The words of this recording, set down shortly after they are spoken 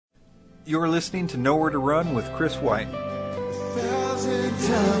You're listening to Nowhere to Run with Chris White. 1,000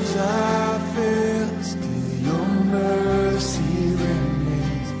 times I failed, still your mercy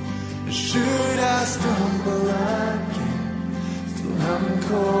remains. Should I stumble again, still I'm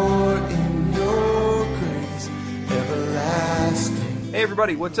caught in your grace, everlasting. Hey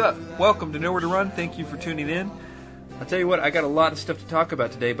everybody, what's up? Welcome to Nowhere to Run. Thank you for tuning in. I'll tell you what, I got a lot of stuff to talk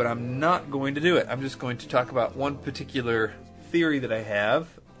about today, but I'm not going to do it. I'm just going to talk about one particular theory that I have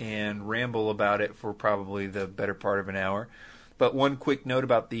and ramble about it for probably the better part of an hour. But one quick note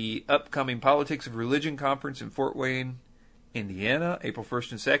about the upcoming Politics of Religion conference in Fort Wayne, Indiana, April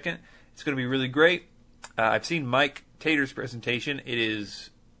 1st and 2nd. It's going to be really great. I've seen Mike Tater's presentation. It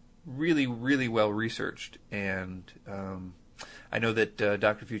is really, really well researched. And I know that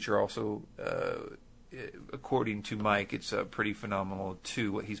Dr. Future also, according to Mike, it's pretty phenomenal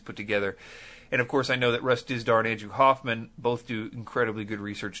too, what he's put together. And of course, I know that Russ Dizdar and Andrew Hoffman both do incredibly good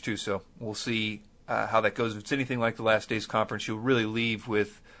research too. So we'll see how that goes. If it's anything like the last day's conference, you'll really leave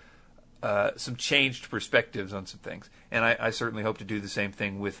with some changed perspectives on some things. And I certainly hope to do the same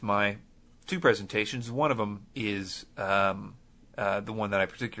thing with my two presentations. One of them is the one that I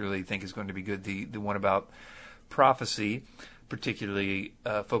particularly think is going to be good, the one about prophecy, particularly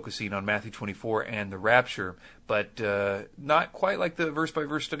focusing on Matthew 24 and the rapture, but not quite like the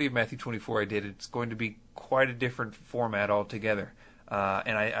verse-by-verse study of Matthew 24 I did. It's going to be quite a different format altogether.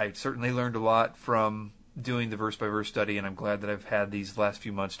 And I certainly learned a lot from doing the verse-by-verse study, and I'm glad that I've had these last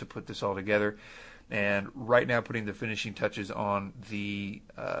few months to put this all together. And right now putting the finishing touches on the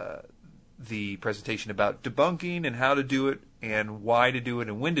presentation about debunking and how to do it and why to do it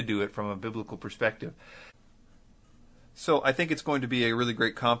and when to do it from a biblical perspective. So I think it's going to be a really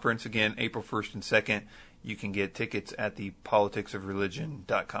great conference. Again, April 1st and 2nd. You can get tickets at the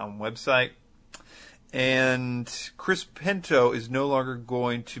politicsofreligion.com website. And Chris Pinto is no longer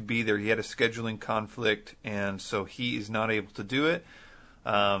going to be there. He had a scheduling conflict, and so he is not able to do it.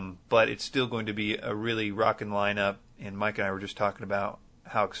 But it's still going to be a really rocking lineup. And Mike and I were just talking about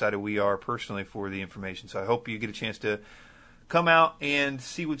how excited we are personally for the information. So I hope you get a chance to come out and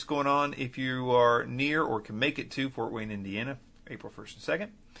see what's going on if you are near or can make it to Fort Wayne, Indiana, April 1st and 2nd.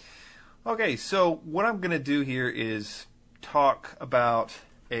 Okay, so what I'm going to do here is talk about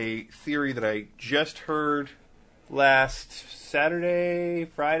a theory that I just heard last Saturday,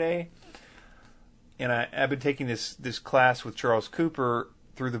 Friday, and I've been taking this class with Charles Cooper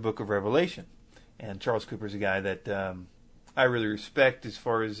through the book of Revelation. And Charles Cooper is a guy that I really respect as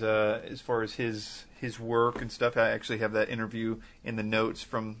far as his work and stuff. I actually have that interview in the notes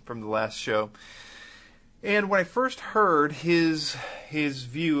from the last show. And when I first heard his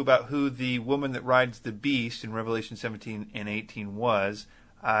view about who the woman that rides the beast in Revelation 17 and 18 was,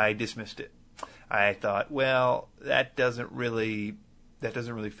 I dismissed it. I thought, well, that doesn't really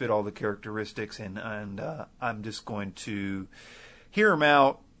fit all the characteristics, and I'm just going to hear him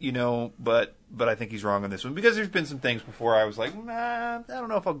out. But I think he's wrong on this one, because there's been some things before I was like, nah, I don't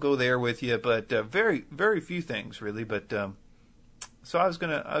know if I'll go there with you, but very, very few things really. But so I was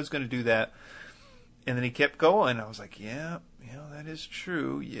gonna do that, and then he kept going. I was like, yeah, that is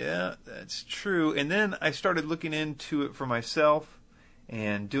true. Yeah, that's true. And then I started looking into it for myself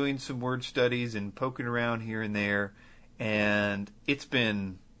and doing some word studies and poking around here and there, and it's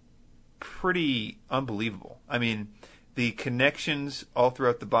been pretty unbelievable. I mean, the connections all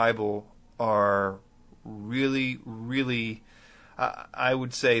throughout the Bible are really, really. I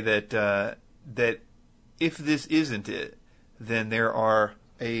would say that that if this isn't it, then there are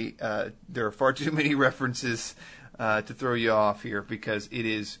far too many references to throw you off here, because it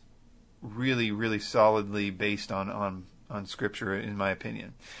is really, really solidly based on Scripture, in my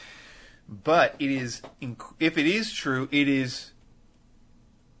opinion. But it is, if it is true, it is.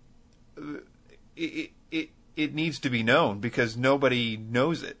 It needs to be known, because nobody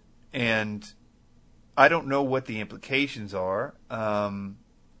knows it, and I don't know what the implications are.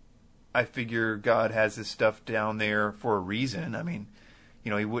 I figure God has this stuff down there for a reason. I mean,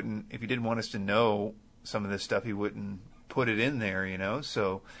 he wouldn't, if he didn't want us to know some of this stuff, he wouldn't put it in there,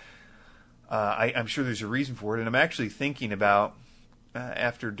 So I'm sure there's a reason for it, and I'm actually thinking about,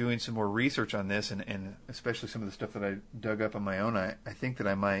 after doing some more research on this, and especially some of the stuff that I dug up on my own, I think that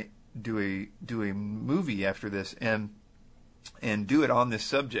I might do a movie after this and do it on this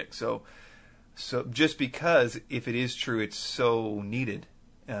subject. So just because, if it is true, it's so needed,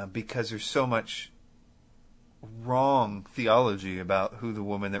 because there's so much wrong theology about who the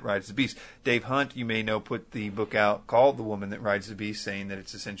woman that rides the beast. Dave Hunt, you may know, put the book out called The Woman That Rides the Beast, saying that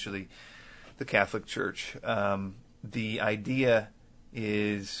it's essentially the Catholic Church. The idea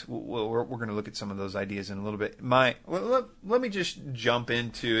is, we're going to look at some of those ideas in a little bit. Let me just jump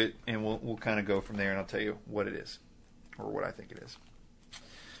into it, and we'll kind of go from there, and I'll tell you what it is, or what I think it is.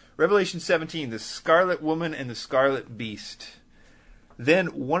 Revelation 17, the scarlet woman and the scarlet beast. Then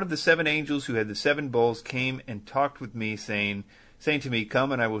one of the 7 angels who had the 7 bowls came and talked with me, saying to me,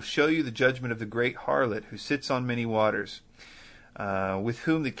 "Come, and I will show you the judgment of the great harlot, who sits on many waters, with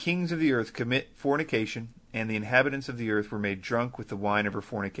whom the kings of the earth commit fornication, and the inhabitants of the earth were made drunk with the wine of her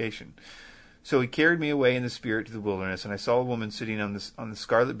fornication." So he carried me away in the spirit to the wilderness, and I saw a woman sitting on the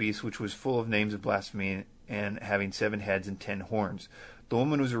scarlet beast, which was full of names of blasphemy, and having 7 heads and 10 horns. The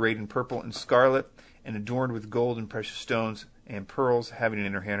woman was arrayed in purple and scarlet, and adorned with gold and precious stones and pearls, having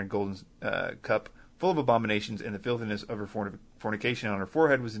in her hand a golden cup full of abominations and the filthiness of her fornication. On her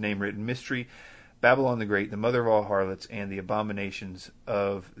forehead was the name written, Mystery, Babylon the Great, the mother of all harlots, and the abominations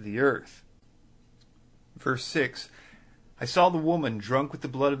of the earth. Verse 6, I saw the woman drunk with the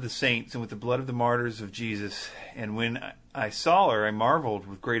blood of the saints and with the blood of the martyrs of Jesus. And when I saw her, I marveled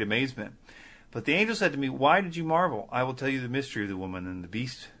with great amazement. But the angel said to me, "Why did you marvel? I will tell you the mystery of the woman and the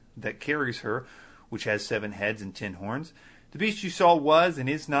beast that carries her, which has 7 heads and 10 horns. The beast you saw was and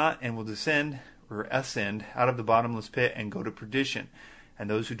is not, and will descend or ascend out of the bottomless pit and go to perdition. And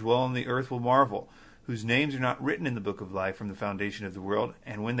those who dwell on the earth will marvel, whose names are not written in the book of life from the foundation of the world.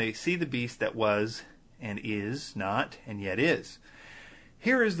 And when they see the beast that was and is not and yet is.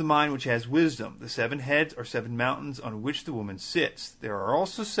 Here is the mind which has wisdom. The 7 heads are 7 mountains on which the woman sits. There are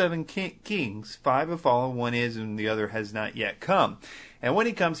also 7 kings. 5 have fallen, 1 is, and the other has not yet come. And when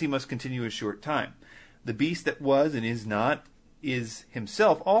he comes, he must continue a short time. The beast that was and is not is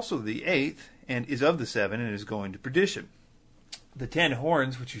himself also the 8th, and is of the 7, and is going to perdition. The 10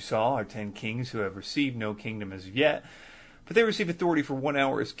 horns which you saw are 10 kings who have received no kingdom as yet, but they receive authority for 1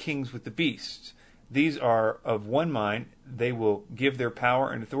 hour as kings with the beast. These are of one mind. They will give their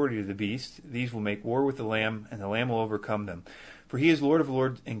power and authority to the beast. These will make war with the Lamb, and the Lamb will overcome them. For he is Lord of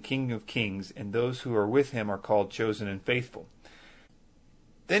lords and King of kings, and those who are with him are called chosen and faithful.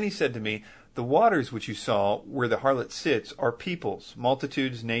 Then he said to me, The waters which you saw, where the harlot sits, are peoples,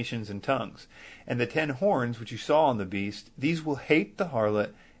 multitudes, nations, and tongues. And the 10 horns which you saw on the beast, these will hate the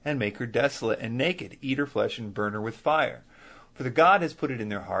harlot, and make her desolate and naked, eat her flesh, and burn her with fire. For the God has put it in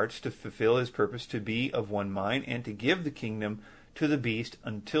their hearts to fulfill his purpose, to be of one mind, and to give the kingdom to the beast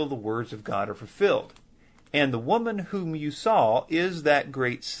until the words of God are fulfilled. And the woman whom you saw is that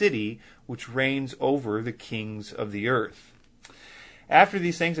great city which reigns over the kings of the earth. After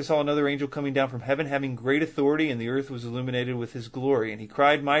these things I saw another angel coming down from heaven, having great authority, and the earth was illuminated with his glory. And he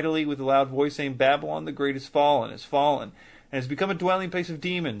cried mightily with a loud voice, saying, Babylon the great is fallen, and has become a dwelling place of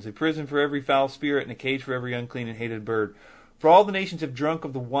demons, a prison for every foul spirit, and a cage for every unclean and hated bird. For all the nations have drunk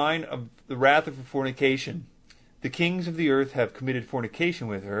of the wine of the wrath of her fornication. The kings of the earth have committed fornication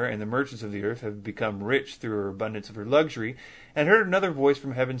with her, and the merchants of the earth have become rich through her abundance of her luxury. And I heard another voice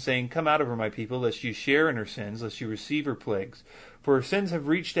from heaven saying, Come out of her, my people, lest you share in her sins, lest you receive her plagues. For her sins have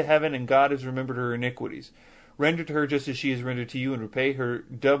reached to heaven, and God has remembered her iniquities. Render to her just as she has rendered to you, and repay her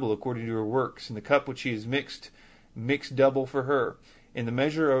double according to her works. In the cup which she has mix double for her. In the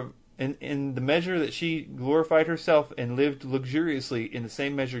measure that she glorified herself and lived luxuriously, in the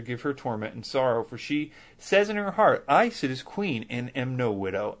same measure give her torment and sorrow. For she says in her heart, I sit as queen, and am no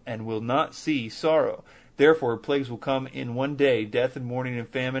widow, and will not see sorrow. Therefore plagues will come in one day, death and mourning and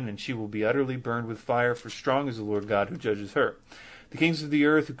famine, and she will be utterly burned with fire, for strong is the Lord God who judges her. The kings of the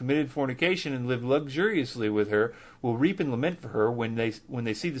earth who committed fornication and lived luxuriously with her will reap and lament for her when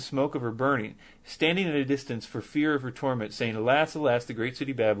they see the smoke of her burning, standing at a distance for fear of her torment, saying, Alas, alas, the great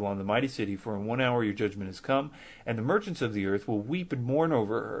city Babylon, the mighty city, for in 1 hour your judgment is come, and the merchants of the earth will weep and mourn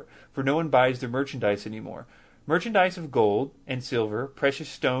over her, for no one buys their merchandise any more. Merchandise of gold and silver, precious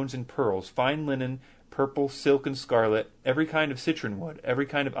stones and pearls, fine linen, purple, silk, and scarlet, every kind of citron wood, every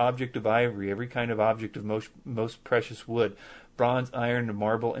kind of object of ivory, every kind of object of most precious wood, bronze, iron, and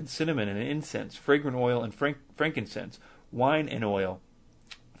marble, and cinnamon, and incense, fragrant oil, and frankincense, wine and oil,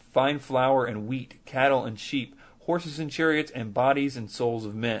 fine flour and wheat, cattle and sheep, horses and chariots, and bodies and souls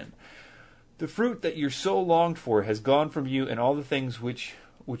of men. The fruit that your soul longed for has gone from you, and all the things which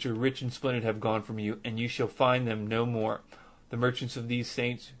are rich and splendid have gone from you, and you shall find them no more. The merchants of these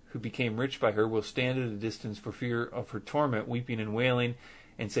saints who became rich by her will stand at a distance for fear of her torment, weeping and wailing,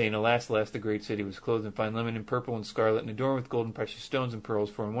 and saying, Alas, alas, the great city was clothed in fine linen and purple and scarlet, and adorned with gold and precious stones and pearls,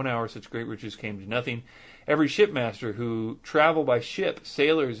 for in 1 hour such great riches came to nothing. Every shipmaster who travel by ship,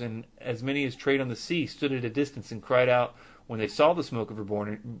 sailors, and as many as trade on the sea, stood at a distance and cried out when they saw the smoke of her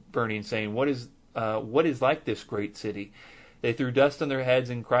burning, saying, What is like this great city? They threw dust on their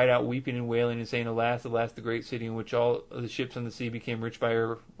heads and cried out, weeping and wailing, and saying, Alas, alas, the great city in which all the ships on the sea became rich by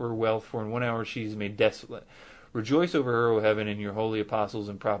her wealth, for in 1 hour she is made desolate. Rejoice over her, O heaven, and your holy apostles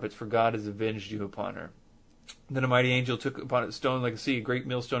and prophets, for God has avenged you upon her. Then a mighty angel took upon it a stone like a sea, a great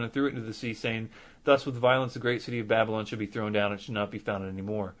millstone, and threw it into the sea, saying, Thus with violence the great city of Babylon shall be thrown down, and shall not be found any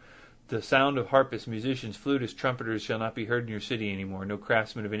more. The sound of harpists, musicians, flutists, trumpeters shall not be heard in your city any more. No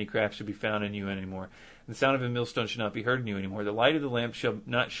craftsman of any craft shall be found in you any more. The sound of a millstone shall not be heard in you any more. The light of the lamp shall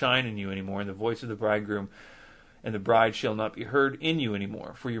not shine in you any more, and the voice of the bridegroom and the bride shall not be heard in you any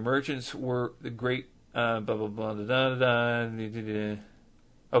more. For your merchants were the great blah blah blah da, da, da.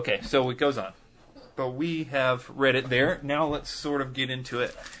 Okay, so it goes on. But we have read it there. Now let's sort of get into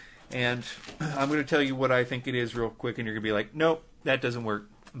it. And I'm going to tell you what I think it is real quick, and you're going to be like, nope, that doesn't work.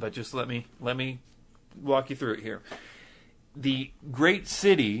 But just let me walk you through it here. The great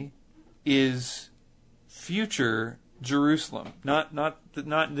city is future Jerusalem, not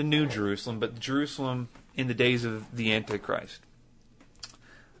the new Jerusalem, but Jerusalem in the days of the Antichrist.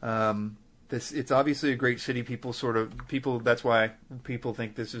 It's obviously a great city. That's why people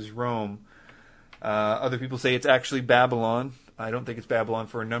think this is Rome. Other people say it's actually Babylon. I don't think it's Babylon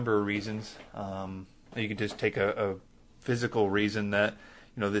for a number of reasons. You can just take a physical reason that,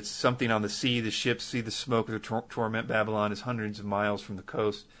 that's something on the sea. The ships see the smoke of the torment. Babylon is hundreds of miles from the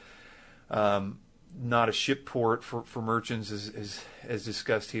coast. Not a ship port for merchants, as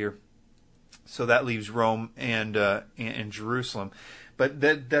discussed here. So that leaves Rome and Jerusalem. But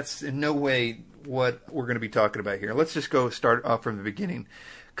that's in no way what we're going to be talking about here. Let's just start off from the beginning.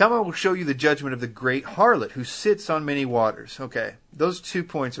 Come, I will show you the judgment of the great harlot who sits on many waters. Okay, those 2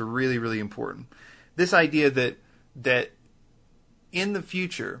 points are really, really important. This idea that in the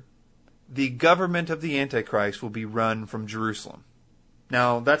future, the government of the Antichrist will be run from Jerusalem.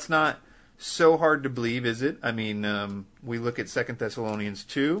 Now, that's not so hard to believe, is it? I mean, we look at 2 Thessalonians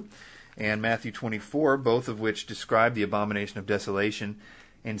 2 and Matthew 24, both of which describe the abomination of desolation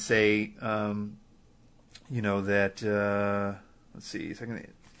and say, that, let's see,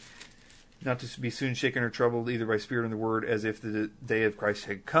 not to be soon shaken or troubled either by spirit or the word, as if the day of Christ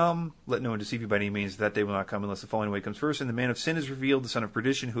had come. Let no one deceive you by any means. That day will not come unless the falling away comes first. And the man of sin is revealed, the son of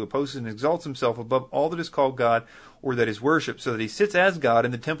perdition, who opposes and exalts himself above all that is called God or that is worshipped, so that he sits as God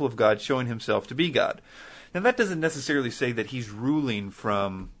in the temple of God, showing himself to be God. Now that doesn't necessarily say that he's ruling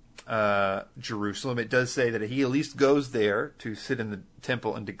from Jerusalem. It does say that he at least goes there to sit in the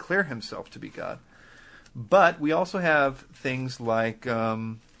temple and declare himself to be God. But we also have things like...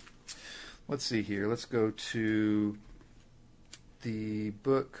 let's see here. Let's go to the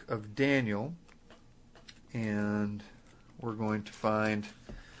book of Daniel, and we're going to find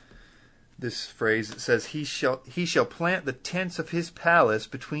this phrase. It says, He shall plant the tents of his palace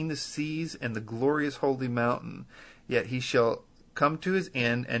between the seas and the glorious holy mountain, yet he shall come to his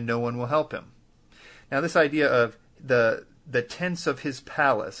end, and no one will help him. Now, this idea of the tents of his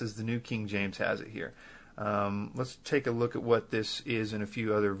palace, as the New King James has it here. Let's take a look at what this is in a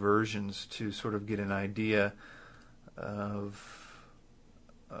few other versions to sort of get an idea of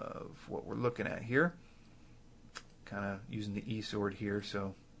what we're looking at here. Kind of using the E sword here,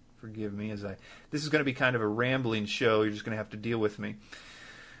 so forgive me this is going to be kind of a rambling show. You're just going to have to deal with me.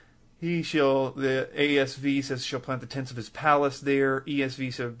 The ASV says, shall plant the tents of his palace there.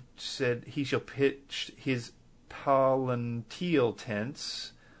 ESV said, he shall pitch his palantial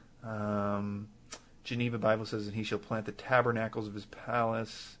tents. Geneva Bible says that he shall plant the tabernacles of his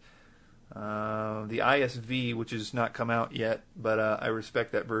palace. The ISV, which has not come out yet, but I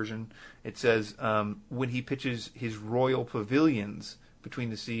respect that version, it says when he pitches his royal pavilions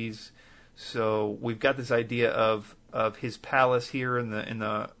between the seas. So we've got this idea of his palace here in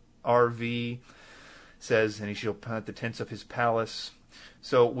the RV. Says, and he shall plant the tents of his palace.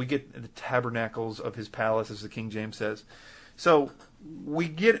 So we get the tabernacles of his palace, as the King James says. So we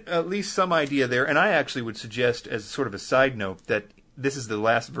get at least some idea there, and I actually would suggest, as sort of a side note, that this is the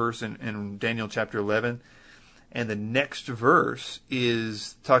last verse in Daniel chapter 11, and the next verse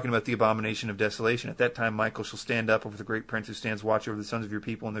is talking about the abomination of desolation. At that time Michael shall stand up over the great prince who stands watch over the sons of your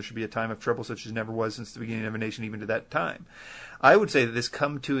people, and there shall be a time of trouble such as never was since the beginning of a nation, even to that time. I would say that this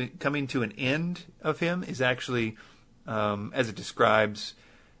coming to an end of him is actually, as it describes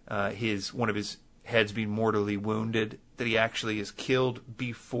one of his heads being mortally wounded, that he actually is killed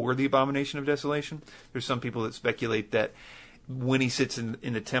before the abomination of desolation. There's some people that speculate that when he sits in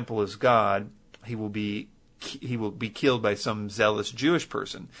the temple as God, he will be killed by some zealous Jewish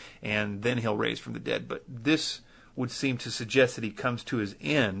person, and then he'll raise from the dead. But this would seem to suggest that he comes to his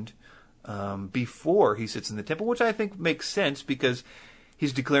end before he sits in the temple, which I think makes sense, because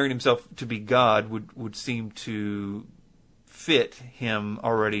he's declaring himself to be God would seem to fit him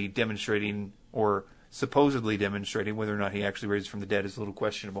already demonstrating, or supposedly demonstrating, whether or not he actually raises from the dead is a little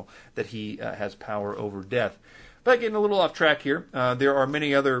questionable, that he has power over death. But getting a little off track here, there are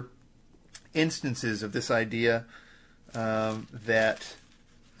many other instances of this idea that,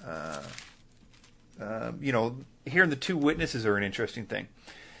 here in the two witnesses are an interesting thing.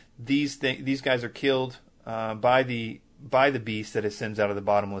 These guys are killed by the beast that ascends out of the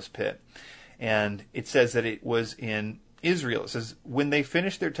bottomless pit. And it says that it was in Israel. It says, when they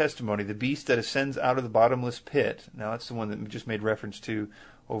finish their testimony, the beast that ascends out of the bottomless pit, now that's the one that we just made reference to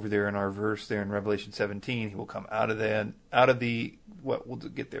over there in our verse there in Revelation 17. He will come out of the, what we'll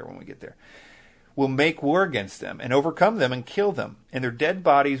get there when we get there, will make war against them and overcome them and kill them. And their dead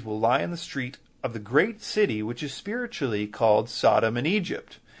bodies will lie in the street of the great city, which is spiritually called Sodom and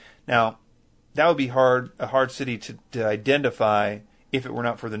Egypt. Now, that would be a hard city to identify if it were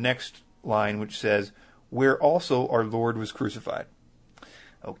not for the next line, which says, where also our Lord was crucified.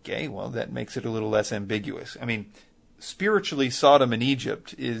 Okay, well, that makes it a little less ambiguous. I mean, spiritually, Sodom and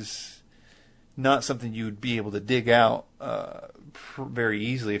Egypt is not something you would be able to dig out very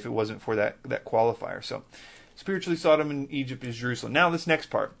easily if it wasn't for that qualifier. So, spiritually, Sodom and Egypt is Jerusalem. Now, this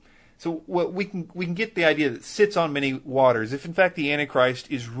next part. So, what we can get the idea that sits on many waters, if in fact the Antichrist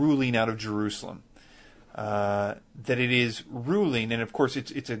is ruling out of Jerusalem. That it is ruling, and of course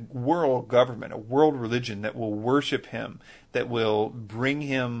it's a world government, a world religion that will worship him, that will bring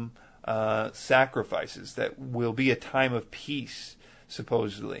him sacrifices, that will be a time of peace,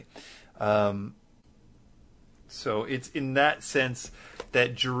 supposedly. So it's in that sense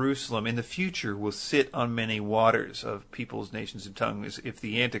that Jerusalem in the future will sit on many waters of peoples, nations, and tongues, if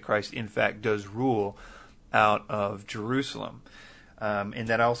the Antichrist in fact does rule out of Jerusalem. And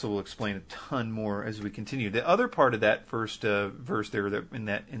that also will explain a ton more as we continue. The other part of that first verse there in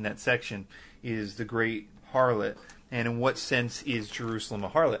that section is the great harlot. And in what sense is Jerusalem a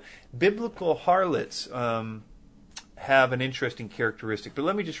harlot? Biblical harlots have an interesting characteristic. But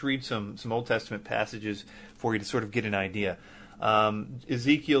let me just read some Old Testament passages for you to sort of get an idea.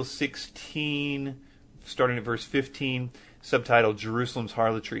 Ezekiel 16, starting at verse 15, subtitled Jerusalem's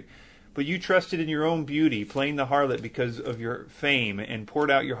Harlotry. But you trusted in your own beauty, playing the harlot because of your fame, and poured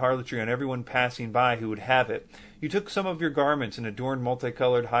out your harlotry on everyone passing by who would have it. You took some of your garments and adorned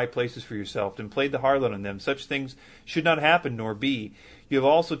multicolored high places for yourself, and played the harlot on them. Such things should not happen nor be. You have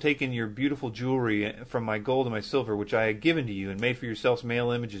also taken your beautiful jewelry from my gold and my silver, which I had given to you, and made for yourselves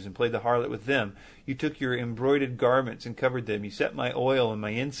male images, and played the harlot with them. You took your embroidered garments and covered them. You set my oil and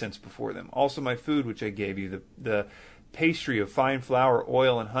my incense before them. Also my food, which I gave you, the pastry of fine flour,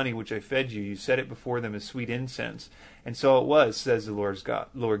 oil, and honey, which I fed you, you set it before them as sweet incense. And so it was, says the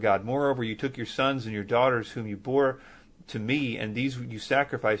Lord God. Moreover, you took your sons and your daughters, whom you bore to me, and these you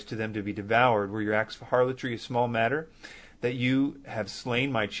sacrificed to them to be devoured. Were your acts of harlotry a small matter, that you have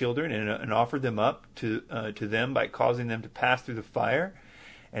slain my children and offered them up to them by causing them to pass through the fire?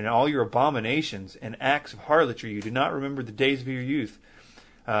 And all your abominations and acts of harlotry, you do not remember the days of your youth.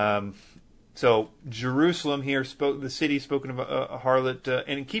 So Jerusalem here, the city spoken of a harlot,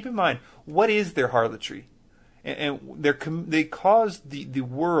 and keep in mind, what is their harlotry? And they caused the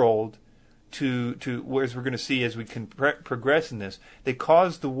world to as we're going to see as we can progress in this, they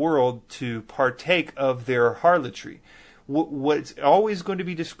caused the world to partake of their harlotry. What it's always going to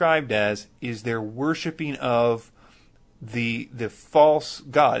be described as is their worshiping of the false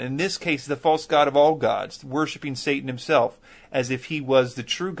god. In this case, the false god of all gods, worshiping Satan himself as if he was the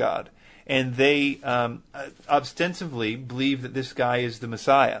true God. And they ostensibly believe that this guy is the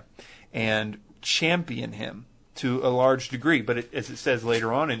Messiah and champion him to a large degree. But as it says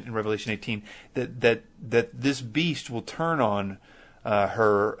later on in Revelation 18, that this beast will turn on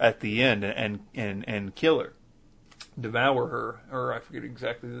her at the end and kill her, devour her, or I forget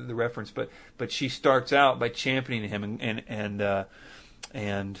exactly the reference, but she starts out by championing him,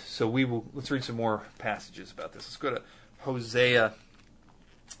 and so let's read some more passages about this. Let's go to Hosea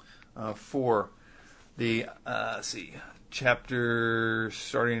 4, chapter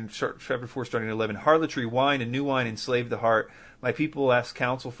 4 starting at 11. Harlotry, wine, and new wine enslave the heart. My people ask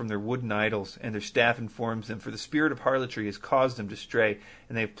counsel from their wooden idols, and their staff informs them. For the spirit of harlotry has caused them to stray,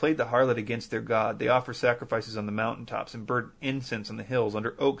 and they have played the harlot against their God. They offer sacrifices on the mountaintops and burn incense on the hills,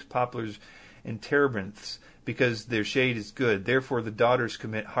 under oaks, poplars, and terebinths, because their shade is good. Therefore the daughters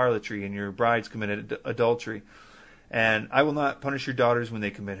commit harlotry, and your brides commit adultery. And I will not punish your daughters when they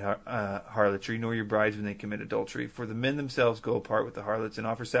commit harlotry, nor your brides when they commit adultery. For the men themselves go apart with the harlots and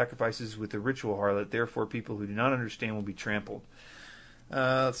offer sacrifices with the ritual harlot. Therefore people who do not understand will be trampled.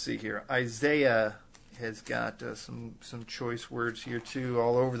 Let's see here. Isaiah has got some choice words here too,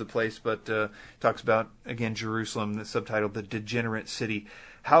 all over the place, but talks about, again, Jerusalem, the subtitle, The Degenerate City.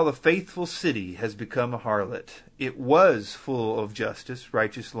 How the faithful city has become a harlot. It was full of justice,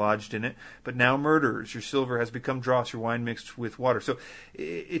 righteous lodged in it, but now murderers. Your silver has become dross, your wine mixed with water. So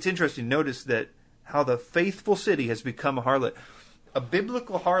it's interesting. Notice that how the faithful city has become a harlot. A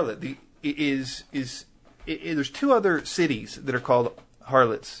biblical harlot there's two other cities that are called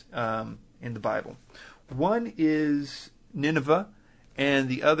harlots in the Bible. One is Nineveh, and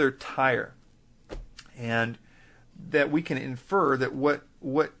the other Tyre. And that we can infer that what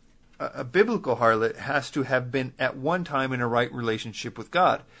a biblical harlot has to have been at one time in a right relationship with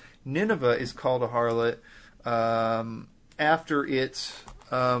God. Nineveh is called a harlot after it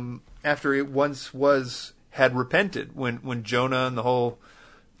once had repented when Jonah and the whole,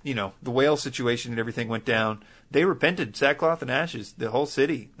 the whale situation and everything went down. They repented, sackcloth and ashes, the whole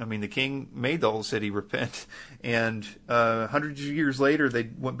city. I mean, the king made the whole city repent, and hundreds of years later they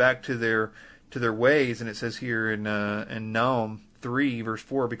went back to their ways, and it says here in Nahum 3 verse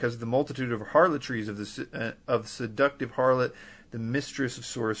 4, because of the multitude of harlotries of seductive harlot, the mistress of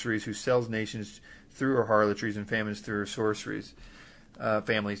sorceries, who sells nations through her harlotries and families through her sorceries,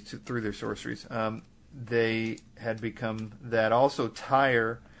 through their sorceries. They had become that. Also,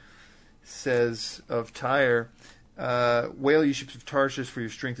 Tyre says of Tyre, wail, you ships of Tarshish, for your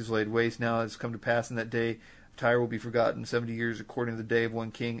strength is laid waste. Now it has come to pass in that day, Tyre will be forgotten 70 years according to the day of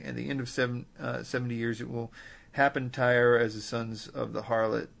one king, and the end of 70 years it will happen. Tyre as the sons of the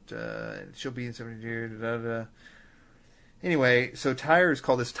harlot, it shall be in 70 years. Da, da, da. Anyway, so Tyre is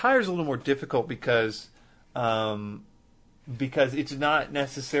called this. Tyre is a little more difficult because it's not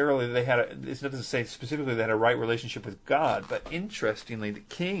necessarily it's not to say specifically they had a right relationship with God, but interestingly, the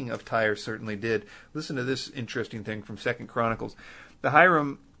king of Tyre certainly did. Listen to this interesting thing from 2 Chronicles.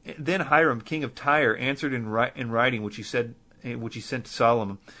 Then Hiram, king of Tyre, answered in writing, which he sent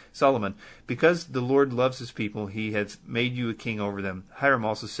to Solomon, because the Lord loves his people, he has made you a king over them. Hiram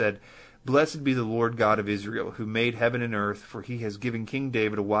also said, blessed be the Lord God of Israel, who made heaven and earth, for he has given King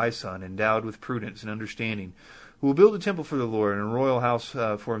David a wise son, endowed with prudence and understanding, who will build a temple for the Lord and a royal house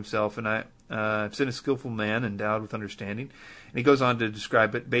for himself. And I have sent a skillful man endowed with understanding. And he goes on to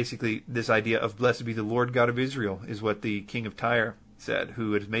describe, but basically this idea of blessed be the Lord God of Israel is what the king of Tyre said,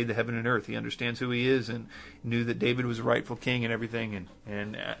 who has made the heaven and earth. He understands who he is and knew that David was a rightful king and everything,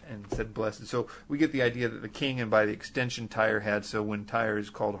 and said blessed. So we get the idea that the king, and by the extension Tyre had, so when Tyre is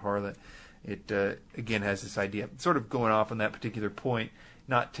called harlot, it again has this idea. Sort of going off on that particular point,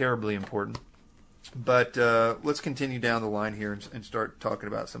 not terribly important. But let's continue down the line here and start talking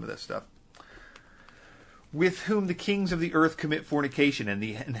about some of this stuff. With whom the kings of the earth commit fornication, and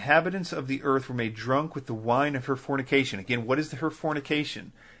the inhabitants of the earth were made drunk with the wine of her fornication. Again, what is her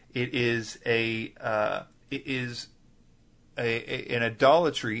fornication? It is an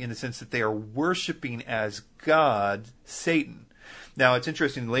idolatry in the sense that they are worshiping as God Satan. Now, it's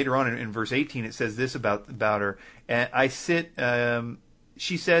interesting. Later on in verse 18, it says this about her.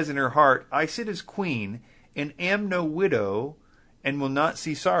 She says in her heart, I sit as queen and am no widow, and will not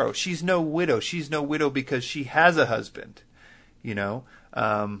see sorrow. She's no widow. She's no widow because she has a husband,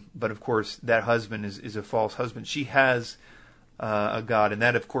 But of course, that husband is a false husband. She has a God, and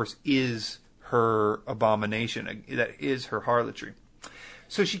that, of course, is her abomination. That is her harlotry.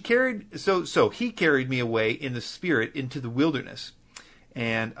 So he carried me away in the spirit into the wilderness.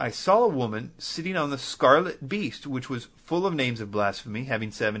 And I saw a woman sitting on the scarlet beast, which was full of names of blasphemy, having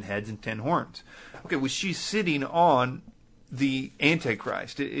 7 heads and 10 horns. Okay, well, she's sitting on the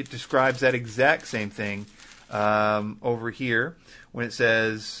Antichrist. It describes that exact same thing over here when it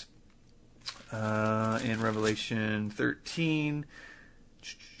says in Revelation 13,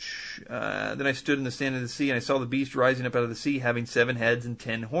 then I stood in the sand of the sea, and I saw the beast rising up out of the sea, having 7 heads and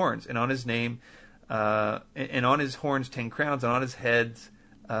 10 horns, and on his name, and on his horns 10 crowns, and on his heads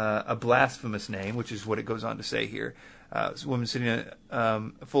a blasphemous name, which is what it goes on to say here. This woman sitting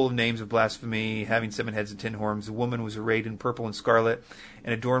full of names of blasphemy, having 7 heads and 10 horns. The woman was arrayed in purple and scarlet,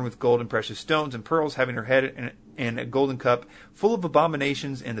 and adorned with gold and precious stones and pearls, having her head and a golden cup full of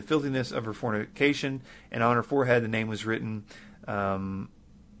abominations and the filthiness of her fornication. And on her forehead the name was written,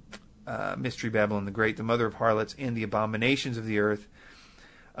 Mystery Babylon the Great, the mother of harlots and the abominations of the earth.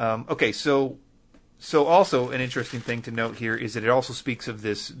 So also an interesting thing to note here is that it also speaks of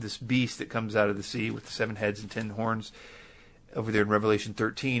this beast that comes out of the sea with the 7 heads and 10 horns. Over there in Revelation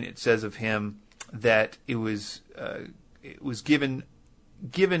 13, it says of him that it was given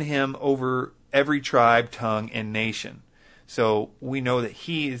him over every tribe, tongue, and nation. So we know that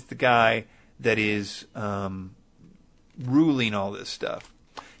he is the guy that is ruling all this stuff.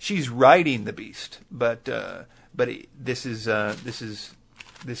 she's riding the beast, but this is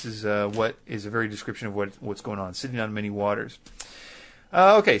what is a very description of what's going on, sitting on many waters.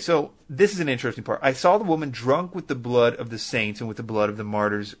 Okay, so this is an interesting part. I saw the woman drunk with the blood of the saints and with the blood of the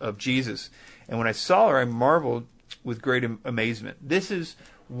martyrs of Jesus. And when I saw her, I marveled with great amazement. This is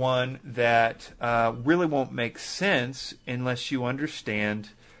one that really won't make sense unless you understand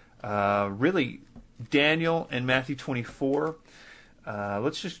really Daniel and Matthew 24.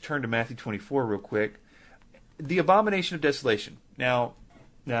 Let's just turn to Matthew 24 real quick. The abomination of desolation. Now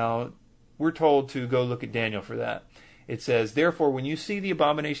we're told to go look at Daniel for that. It says, therefore, when you see the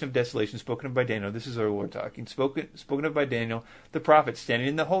abomination of desolation spoken of by Daniel, this is our Lord talking, spoken of by Daniel, the prophet, standing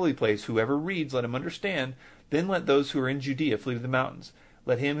in the holy place, whoever reads, let him understand. Then let those who are in Judea flee to the mountains.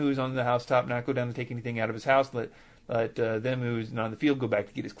 Let him who is on the housetop not go down to take anything out of his house. Let them who is not on the field go back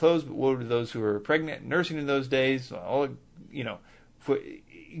to get his clothes. But woe to those who are pregnant and nursing in those days. All,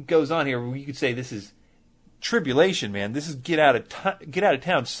 it goes on here. You could say this is tribulation, man. This is get out of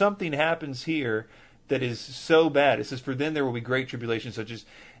town. Something happens here that is so bad. It says, for then there will be great tribulation, such as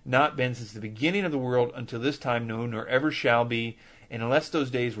not been since the beginning of the world until this time, no, nor ever shall be. And unless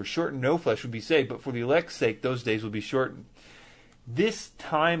those days were shortened, no flesh would be saved. But for the elect's sake, those days will be shortened. This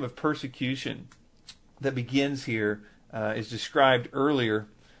time of persecution that begins here is described earlier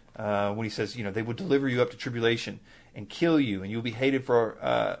when he says, they will deliver you up to tribulation and kill you, and you will be hated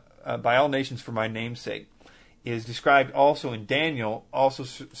by all nations for my name's sake. Is described also in Daniel, also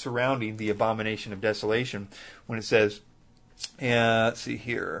surrounding the abomination of desolation, when it says, let's see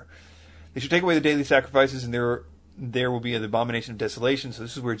here, they shall take away the daily sacrifices, and there will be an abomination of desolation. So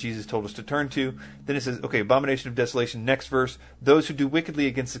this is where Jesus told us to turn to. Then it says, okay, abomination of desolation, next verse, those who do wickedly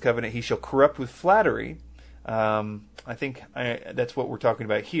against the covenant, he shall corrupt with flattery. I think that's what we're talking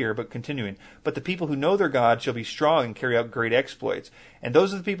about here, but continuing. But the people who know their God shall be strong and carry out great exploits. And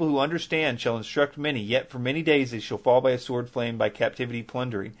those of the people who understand shall instruct many. Yet for many days they shall fall by a sword, flame, by captivity,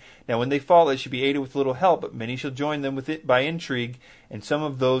 plundering. Now when they fall, they shall be aided with little help, but many shall join them with it by intrigue. And some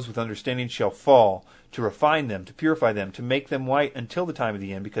of those with understanding shall fall, to refine them, to purify them, to make them white until the time of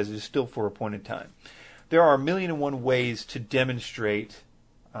the end, because it is still for appointed time. There are 1,000,001 ways to demonstrate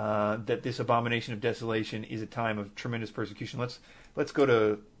that this abomination of desolation is a time of tremendous persecution. Let's go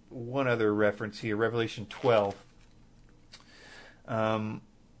to one other reference here, Revelation 12.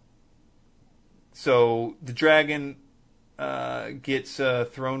 So the dragon gets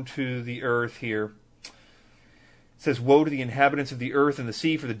thrown to the earth here. It says, woe to the inhabitants of the earth and the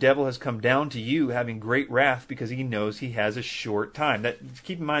sea, for the devil has come down to you, having great wrath, because he knows he has a short time.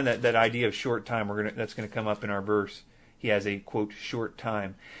 Keep in mind that idea of short time. That's going to come up in our verse. He has a, quote, short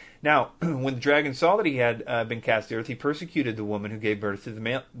time. Now, when the dragon saw that he had been cast to earth, he persecuted the woman who gave birth to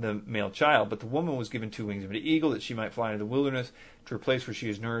the male child. But the woman was given 2 wings of an eagle, that she might fly into the wilderness, to a place where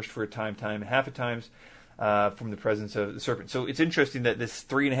she is nourished for a time, and half a times from the presence of the serpent. So it's interesting that this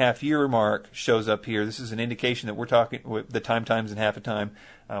 3.5 year mark shows up here. This is an indication that we're talking with the times and half a time,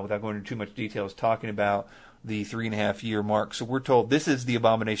 without going into too much details, talking about the 3.5 year mark. So we're told this is the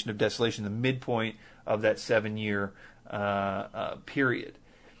abomination of desolation, the midpoint of that 7 year period.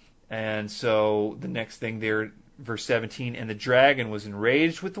 And so the next thing there, verse 17, and the dragon was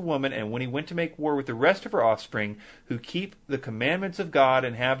enraged with the woman, and when he went to make war with the rest of her offspring, who keep the commandments of God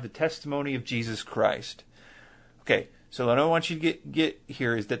and have the testimony of Jesus Christ. Okay, so what I want you to get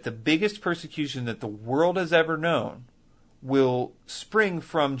here is that the biggest persecution that the world has ever known will spring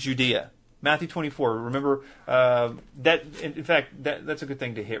from Judea. Matthew 24, remember, that's a good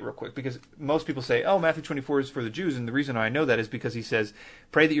thing to hit real quick, because most people say, oh, Matthew 24 is for the Jews, and the reason I know that is because he says,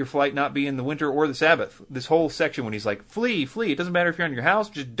 pray that your flight not be in the winter or the Sabbath. This whole section when he's like, flee, it doesn't matter if you're in your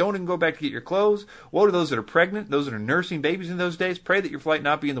house, just don't even go back to get your clothes. Woe to those that are pregnant, those that are nursing babies in those days, pray that your flight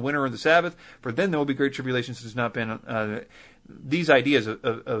not be in the winter or the Sabbath, for then there will be great tribulation, since there's not been, these ideas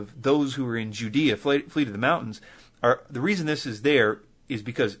of those who are in Judea, flee to the mountains, are, the reason this is there is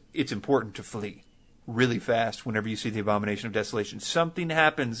because it's important to flee really fast whenever you see the abomination of desolation. Something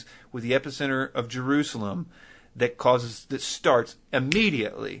happens with the epicenter of Jerusalem that starts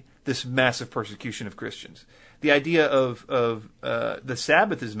immediately this massive persecution of Christians. The idea of the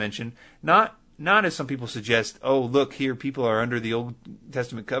Sabbath is mentioned, not as some people suggest, oh, look, here people are under the Old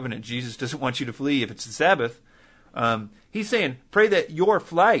Testament covenant. Jesus doesn't want you to flee if it's the Sabbath. He's saying, pray that your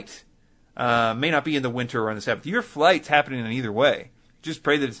flight may not be in the winter or on the Sabbath. Your flight's happening in either way. Just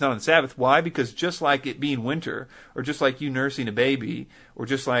pray that it's not on the Sabbath. Why? Because just like it being winter, or just like you nursing a baby, or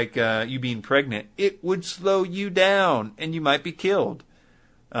just like you being pregnant, it would slow you down, and you might be killed.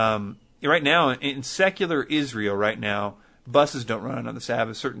 Right now, in secular Israel right now, buses don't run on the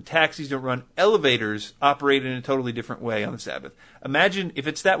Sabbath. Certain taxis don't run. Elevators operate in a totally different way on the Sabbath. Imagine if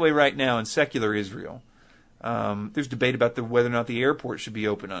it's that way right now in secular Israel. There's debate about whether or not the airport should be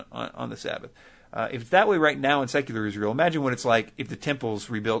open on the Sabbath. If it's that way right now in secular Israel, imagine what it's like if the temple's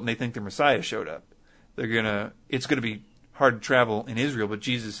rebuilt and they think their Messiah showed up. It's gonna be hard to travel in Israel, but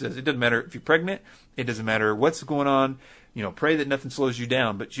Jesus says it doesn't matter if you're pregnant, it doesn't matter what's going on, pray that nothing slows you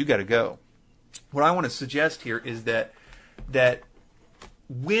down, but you got to go. What I want to suggest here is that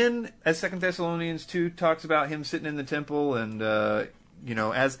when, as 2 Thessalonians 2 talks about him sitting in the temple and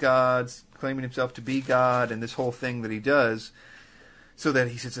as God's claiming himself to be God, and this whole thing that he does, so that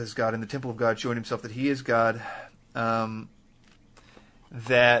he sits as God in the temple of God, showing himself that he is God,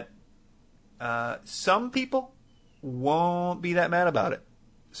 that some people won't be that mad about it.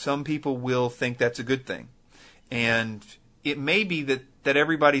 Some people will think that's a good thing. And it may be that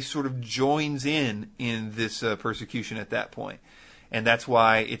everybody sort of joins in this persecution at that point. And that's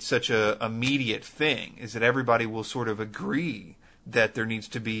why it's such a immediate thing, is that everybody will sort of agree that there needs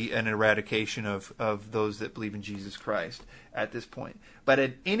to be an eradication of those that believe in Jesus Christ at this point. But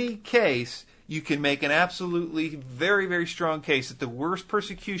in any case, you can make an absolutely very, very strong case that the worst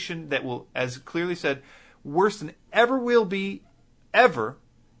persecution that will, as clearly said, worse than ever will be, ever,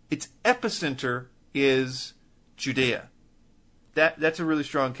 its epicenter is Judea. That's a really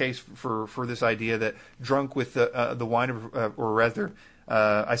strong case for this idea that drunk with the wine of, or rather,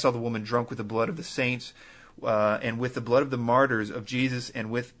 I saw the woman drunk with the blood of the saints, and with the blood of the martyrs of Jesus, and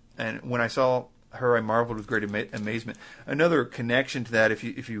when I saw her, I marveled with great amazement. Another connection to that,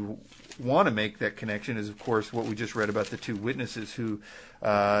 if you want to make that connection, is of course what we just read about the two witnesses who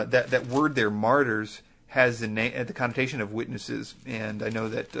that word there, martyrs, has the connotation of witnesses, and I know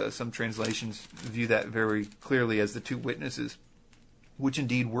that some translations view that very clearly as the two witnesses, which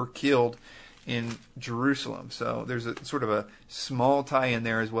indeed were killed in Jerusalem. So there's a sort of a small tie-in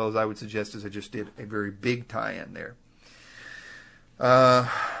there, as well as I would suggest, as I just did, a very big tie-in there.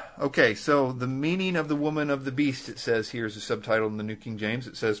 Okay, so the meaning of the woman of the beast, it says here, is a subtitle in the New King James.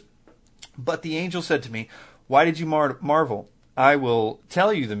 It says, "But the angel said to me, why did you marvel? I will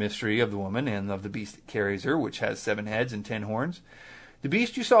tell you the mystery of the woman and of the beast that carries her, which has 7 heads and 10 horns. The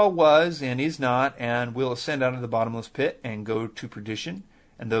beast you saw was and is not, and will ascend out of the bottomless pit and go to perdition.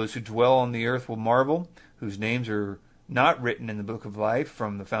 And those who dwell on the earth will marvel, whose names are not written in the book of life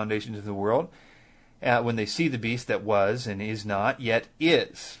from the foundations of the world, when they see the beast that was and is not, yet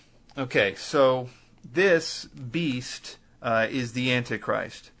is." Okay, so this beast is the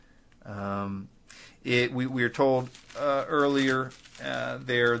Antichrist. We are told earlier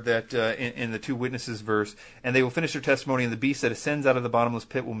there that in the two witnesses verse, "And they will finish their testimony, and the beast that ascends out of the bottomless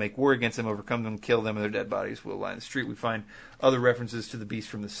pit will make war against them, overcome them, kill them, and their dead bodies will lie in the street." We find other references to the beast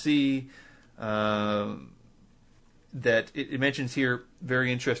from the sea that it mentions here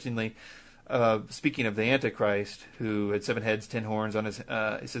very interestingly. Speaking of the Antichrist, who had 7 heads, 10 horns on his,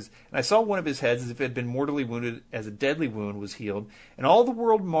 it says, "And I saw one of his heads as if it had been mortally wounded, as a deadly wound was healed. And all the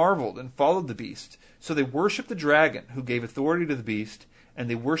world marveled and followed the beast. So they worshipped the dragon, who gave authority to the beast, and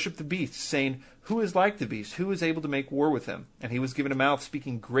they worshipped the beast, saying, 'Who is like the beast? Who is able to make war with him?' And he was given a mouth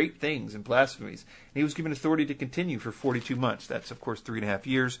speaking great things and blasphemies. And he was given authority to continue for 42 months. That's, of course, 3.5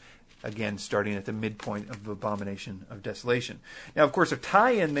 years. Again, starting at the midpoint of abomination of desolation. Now, of course, a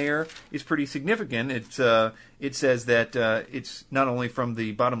tie-in there is pretty significant. It says that it's not only from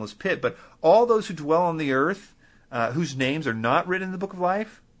the bottomless pit, but all those who dwell on the earth, whose names are not written in the book of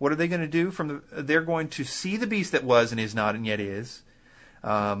life. What are they going to do? They're going to see the beast that was and is not and yet is.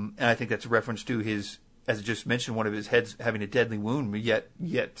 And I think that's a reference to his, as I just mentioned, one of his heads having a deadly wound,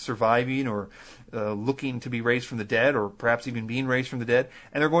 yet surviving or looking to be raised from the dead, or perhaps even being raised from the dead.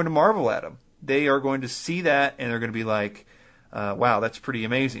 And they're going to marvel at him. They are going to see that, and they're going to be like, wow, that's pretty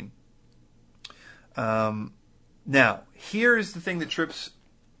amazing. Now, here's the thing that trips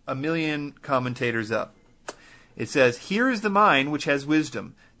a million commentators up. It says, "Here is the mind which has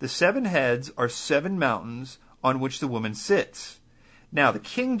wisdom. The 7 heads are 7 mountains on which the woman sits." Now, the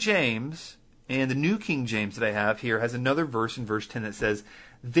King James and the New King James that I have here has another verse in verse 10 that says,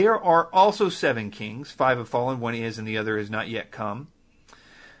 "There are also 7 kings, 5 have fallen, 1 is, and the other is not yet come."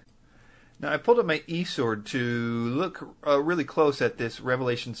 Now, I pulled up my eSword to look really close at this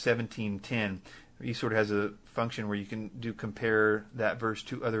Revelation 17:10. eSword has a function where you can compare that verse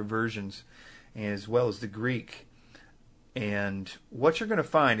to other versions, as well as the Greek. And what you're going to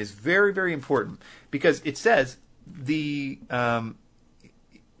find is very, very important, because it says the 7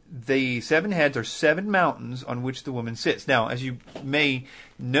 heads are 7 mountains on which the woman sits. Now, as you may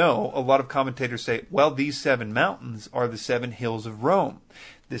know, a lot of commentators say, well, these 7 mountains are the 7 hills of Rome.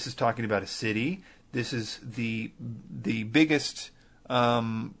 This is talking about a city This is the biggest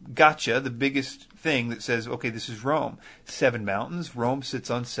gotcha, the biggest thing that says, okay, this is Rome. 7 mountains. Rome sits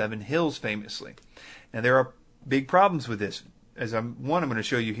on 7 hills, famously. Now, there are big problems with this. I'm going to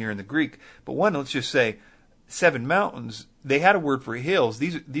show you here in the Greek. But one, let's just say, 7 mountains. They had a word for hills.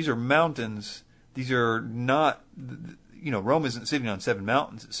 These are mountains. These are not, Rome isn't sitting on 7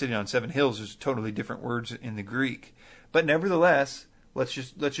 mountains. It's sitting on 7 hills. There's totally different words in the Greek. But nevertheless, let's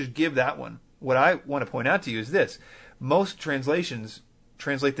just give that one. What I want to point out to you is this. Most translations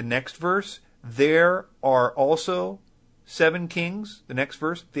translate the next verse, there are also 7 kings. The next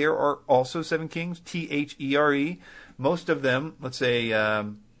verse, there are also 7 kings, There. Most of them, let's say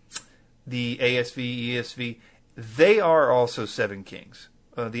the ASV, ESV, they are also 7 kings.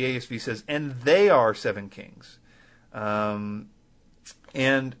 The ASV says, and they are 7 kings. And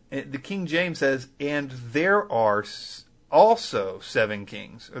the King James says, and there are also 7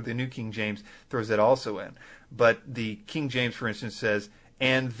 kings. Or the New King James throws that also in. But the King James, for instance, says,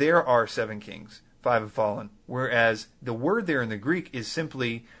 and there are 7 kings. 5 have fallen. Whereas the word there in the Greek is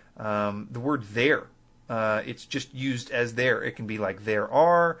simply the word there. It's just used as there. It can be like there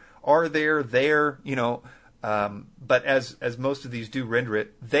are there, but as most of these do render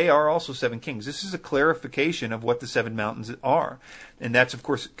it, they are also 7 kings. This is a clarification of what the 7 mountains are. And that's, of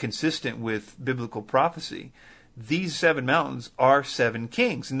course, consistent with biblical prophecy. These 7 mountains are 7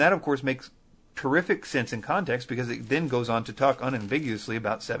 kings. And that, of course, makes terrific sense in context because it then goes on to talk unambiguously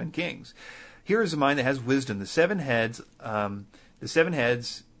about 7 kings. Here is a mind that has wisdom. The 7 heads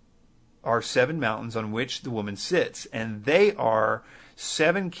are 7 mountains on which the woman sits, and they are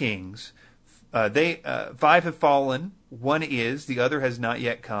 7 kings. 5 have fallen, 1 is, the other has not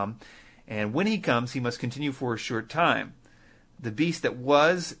yet come, and when he comes, he must continue for a short time. The beast that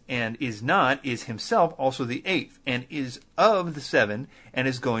was and is not is himself also the 8th, and is of the 7, and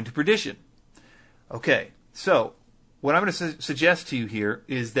is going to perdition. Okay, so what I'm going to suggest to you here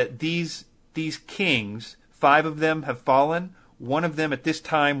is that these kings, 5 of them have fallen, 1 of them at this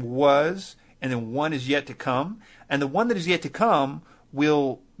time was, and then 1 is yet to come. And the one that is yet to come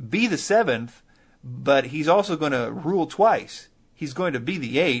will be the 7th, but he's also going to rule twice. He's going to be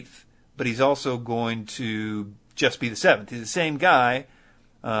the 8th, but he's also going to just be the 7th. He's the same guy,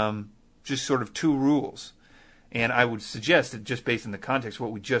 just sort of 2 rules. And I would suggest that just based on the context of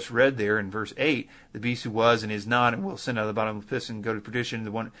what we just read there in verse 8, the beast who was and is not and will ascend out of the bottom of the pit and go to perdition,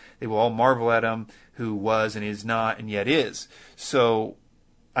 they will all marvel at him who was and is not and yet is. So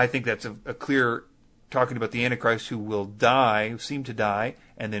I think that's a clear talking about the Antichrist who will die, who seem to die,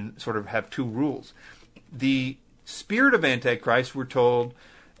 and then sort of have 2 rules. The spirit of Antichrist, we're told,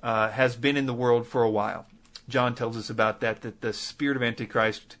 has been in the world for a while. John tells us about that the spirit of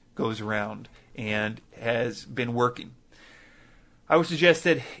Antichrist goes around and has been working. I would suggest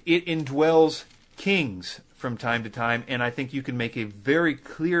that it indwells kings from time to time, and I think you can make a very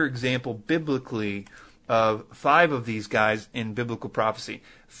clear example biblically of 5 of these guys in biblical prophecy.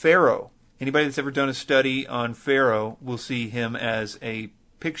 Pharaoh. Anybody that's ever done a study on Pharaoh will see him as a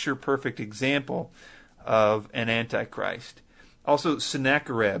picture-perfect example of an Antichrist. Also,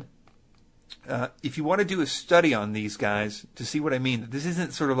 Sennacherib. If you want to do a study on these guys to see what I mean, this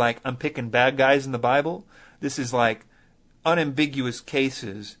isn't sort of like I'm picking bad guys in the Bible. This is like unambiguous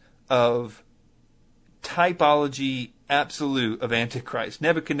cases of typology absolute of Antichrist.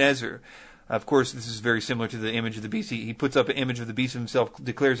 Nebuchadnezzar, of course, this is very similar to the image of the beast. He puts up an image of the beast himself,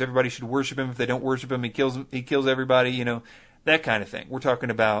 declares everybody should worship him. If they don't worship him, he kills everybody, that kind of thing. We're talking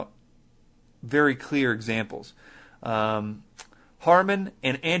about very clear examples. Harmon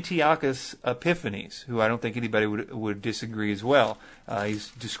and Antiochus Epiphanes, who I don't think anybody would disagree as well. He's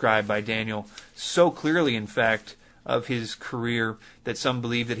described by Daniel so clearly, in fact, of his career that some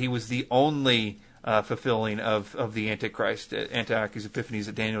believe that he was the only fulfilling of the Antichrist, Antiochus Epiphanes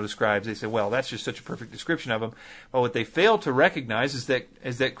that Daniel describes. They say, well, that's just such a perfect description of him. But what they fail to recognize is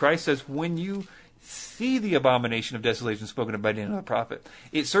that Christ says, when you see the abomination of desolation spoken of by Daniel the prophet,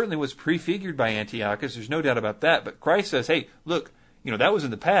 it certainly was prefigured by Antiochus. There's no doubt about that. But Christ says, hey, look, that was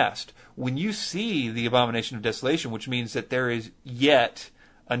in the past. When you see the abomination of desolation, which means that there is yet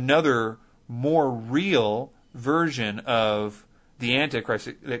another more real version of the Antichrist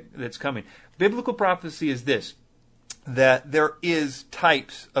that's coming. Biblical prophecy is this, that there is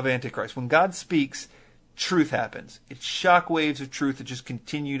types of Antichrist. When God speaks, truth happens. It's shock waves of truth that just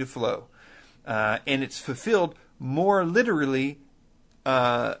continue to flow. And it's fulfilled more literally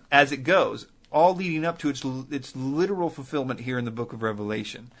as it goes, all leading up to its literal fulfillment here in the book of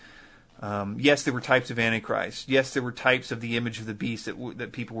Revelation. Yes, there were types of Antichrist. Yes, there were types of the image of the beast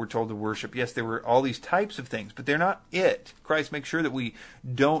that people were told to worship. Yes, there were all these types of things, but they're not it. Christ makes sure that we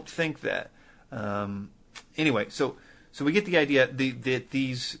don't think that. Anyway, so we get the idea that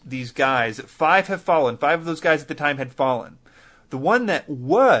these guys, 5 have fallen. 5 of those guys at the time had fallen. The one that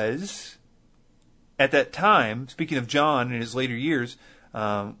was at that time, speaking of John in his later years,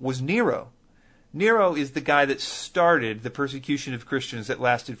 was Nero. Nero is the guy that started the persecution of Christians that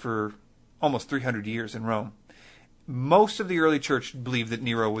lasted for almost 300 years in Rome. Most of the early church believed that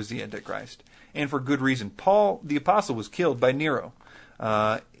Nero was the Antichrist, and for good reason. Paul, the apostle, was killed by Nero.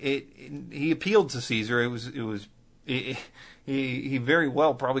 He appealed to Caesar. He very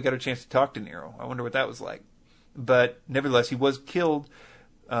well probably got a chance to talk to Nero. I wonder what that was like. But nevertheless, he was killed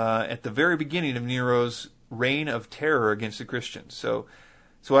at the very beginning of Nero's reign of terror against the Christians. So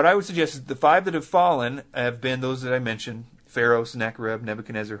what I would suggest is the 5 that have fallen have been those that I mentioned: Pharaoh, Sennacherib,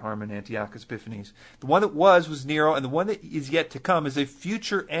 Nebuchadnezzar, Haman, Antiochus Epiphanes. The one that was Nero, and the one that is yet to come is a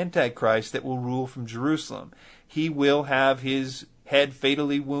future Antichrist that will rule from Jerusalem. He will have his head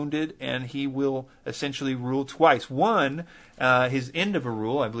fatally wounded, and he will essentially rule twice. One, his end of a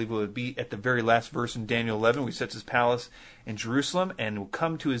rule, I believe, will be at the very last verse in Daniel 11, where he sets his palace in Jerusalem and will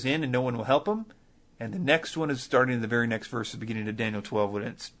come to his end and no one will help him. And the next one is starting in the very next verse, the beginning of Daniel 12, when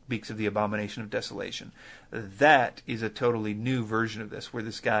it speaks of the abomination of desolation. That is a totally new version of this, where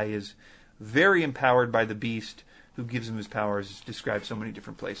this guy is very empowered by the beast who gives him his powers. It's described so many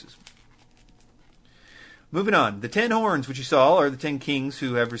different places. Moving on. The 10 horns which you saw are the 10 kings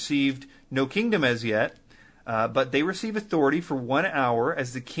who have received no kingdom as yet, but they receive authority for 1 hour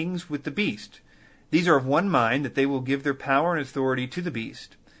as the kings with the beast. These are of one mind, that they will give their power and authority to the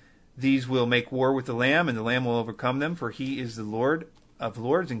beast. These will make war with the Lamb, and the Lamb will overcome them, for he is the Lord of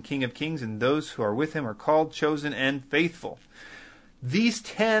lords and King of kings, and those who are with him are called, chosen, and faithful. These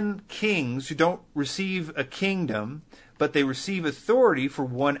 10 kings who don't receive a kingdom, but they receive authority for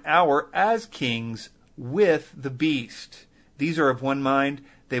 1 hour as kings with the beast. These are of one mind.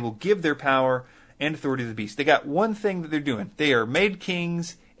 They will give their power and authority to the beast. They got one thing that they're doing. They are made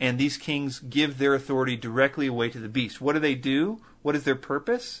kings, and these kings give their authority directly away to the beast. What do? What is their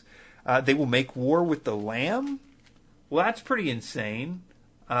purpose? They will make war with the Lamb? Well, that's pretty insane,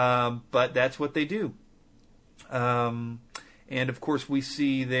 but that's what they do. And, of course, we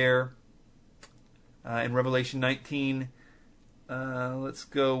see there in Revelation 19, let's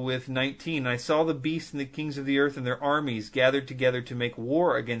go with 19. I saw the beast and the kings of the earth and their armies gathered together to make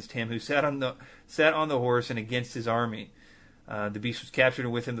war against him who sat on the horse and against his army. The beast was captured,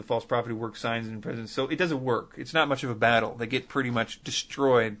 and with him the false prophet who worked signs in presence. So it doesn't work. It's not much of a battle. They get pretty much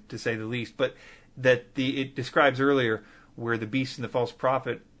destroyed, to say the least. But it describes earlier where the beast and the false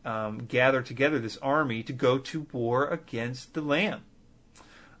prophet gather together this army to go to war against the Lamb,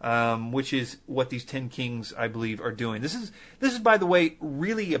 which is what these 10 kings, I believe, are doing. This is, by the way,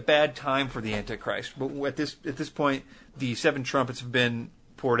 really a bad time for the Antichrist. But at this point, the 7 trumpets have been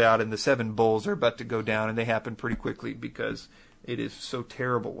poured out, and the 7 bowls are about to go down, and they happen pretty quickly because it is so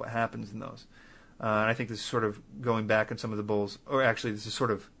terrible what happens in those. And I think this is sort of going back on some of the bowls, or actually this is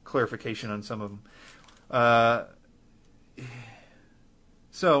sort of clarification on some of them.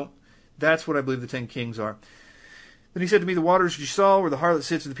 So that's what I believe the 10 kings are. Then he said to me, the waters which you saw, where the harlot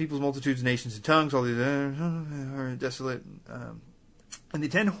sits, of the peoples, multitudes, nations, and tongues, all these are desolate. And the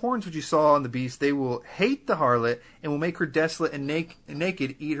 10 horns which you saw on the beast, they will hate the harlot, and will make her desolate and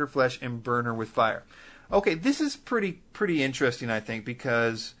naked, eat her flesh, and burn her with fire. Okay, this is pretty interesting, I think,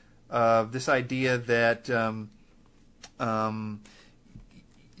 because of this idea that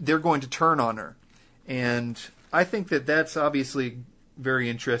they're going to turn on her. And I think that that's obviously very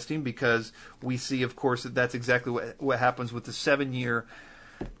interesting, because we see, of course, that that's exactly what happens with the 7-year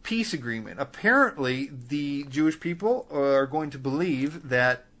peace agreement. Apparently, the Jewish people are going to believe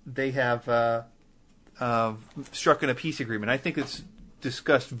that they have struck in a peace agreement. I think it's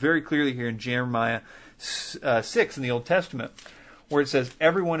discussed very clearly here in Jeremiah 6 in the Old Testament, where it says,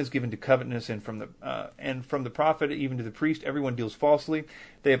 "Everyone is given to covetousness, and from the prophet even to the priest, everyone deals falsely.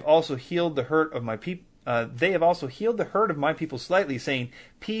 They have also healed the hurt of my people. They have also healed the hurt of my people slightly, saying,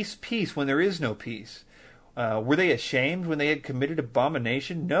 'Peace, peace,' when there is no peace. Were they ashamed when they had committed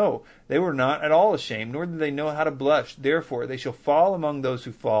abomination? No, they were not at all ashamed, nor did they know how to blush. Therefore they shall fall among those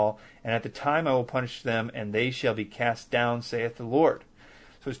who fall, and at the time I will punish them, and they shall be cast down, saith the Lord."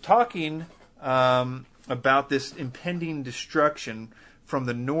 So it's talking about this impending destruction from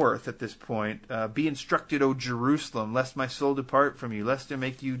the north at this point. "Be instructed, O Jerusalem, lest my soul depart from you, lest I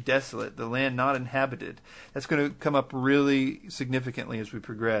make you desolate, the land not inhabited." That's going to come up really significantly as we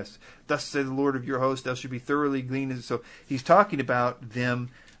progress. "Thus says the Lord of your host, thou shalt be thoroughly gleaned." So he's talking about them,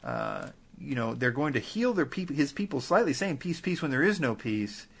 they're going to heal his people slightly, saying, "Peace, peace," when there is no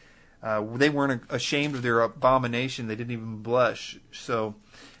peace. They weren't ashamed of their abomination. They didn't even blush. So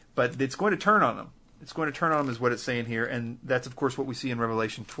But it's going to turn on them. It's going to turn on them is what it's saying here. And that's, of course, what we see in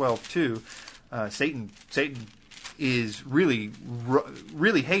Revelation 12, too. Satan is really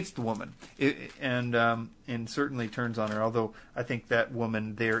hates the woman, and certainly turns on her. Although I think that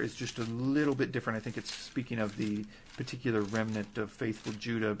woman there is just a little bit different. I think it's speaking of the particular remnant of faithful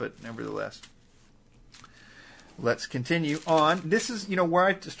Judah, but nevertheless. Let's continue on. This is where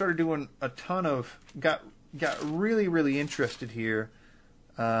I started doing a ton of got really, really interested here.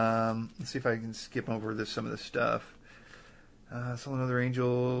 Let's see if I can skip over some of this stuff. So another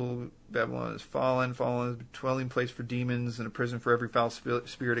angel, Babylon is fallen is a dwelling place for demons, and a prison for every foul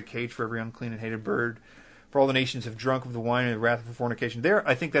spirit, a cage for every unclean and hated bird. For all the nations have drunk of the wine and the wrath of fornication. There,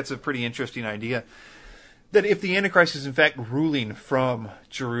 I think that's a pretty interesting idea. That if the Antichrist is in fact ruling from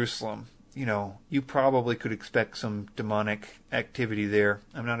Jerusalem, you probably could expect some demonic activity there.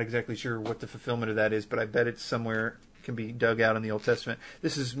 I'm not exactly sure what the fulfillment of that is, but I bet it's somewhere can be dug out in the Old Testament.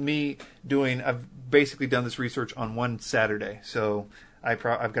 This is me I've basically done this research on one Saturday, so I've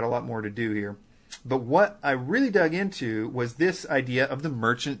got a lot more to do here. But what I really dug into was this idea of the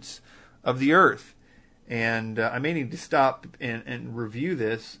merchants of the earth. And I may need to stop and review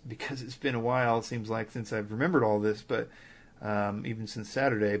this because it's been a while, it seems like, since I've remembered all this, but even since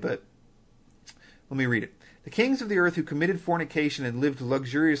Saturday. But let me read it. The kings of the earth who committed fornication and lived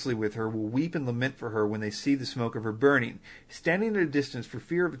luxuriously with her will weep and lament for her when they see the smoke of her burning, standing at a distance for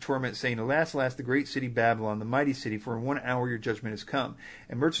fear of the torment, saying, Alas, alas, the great city Babylon, the mighty city, for in 1 hour your judgment has come.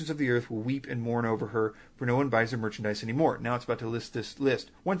 And merchants of the earth will weep and mourn over her, for no one buys their merchandise anymore. Now it's about to list this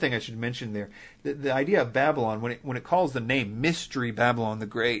list. One thing I should mention there, the idea of Babylon, when it calls the name Mystery Babylon the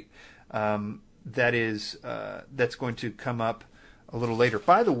Great, that's going to come up a little later.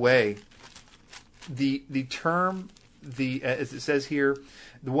 By the way, the term, as it says here,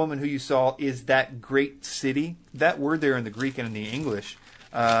 the woman who you saw is that great city. That word there in the Greek and in the English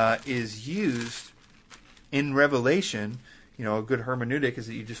is used in Revelation. A good hermeneutic is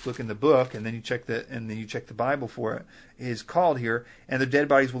that you just look in the book and then you check the Bible for it. Is called here, and the dead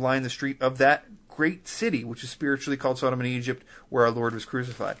bodies will lie in the street of that great city, which is spiritually called Sodom and Egypt, where our Lord was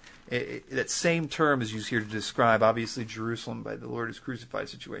crucified. That same term is used here to describe, obviously, Jerusalem by the Lord is crucified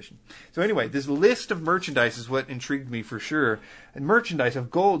situation. So anyway, this list of merchandise is what intrigued me for sure. And merchandise of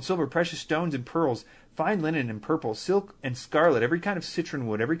gold, silver, precious stones, and pearls, fine linen and purple, silk and scarlet, every kind of citron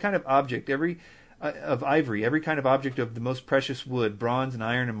wood, every kind of object, of ivory, every kind of object of the most precious wood, bronze and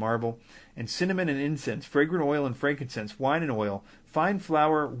iron and marble, and cinnamon and incense, fragrant oil and frankincense, wine and oil, fine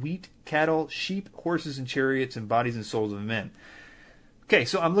flour, wheat, cattle, sheep, horses and chariots, and bodies and souls of men. Okay,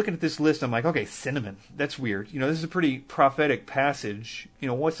 so I'm looking at this list. I'm like, okay, cinnamon. That's weird. This is a pretty prophetic passage.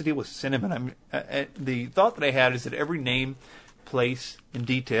 What's the deal with cinnamon? The thought that I had is that every name, place, and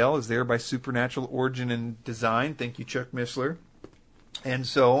detail is there by supernatural origin and design. Thank you, Chuck Missler. And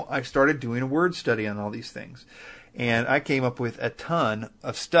so I started doing a word study on all these things. And I came up with a ton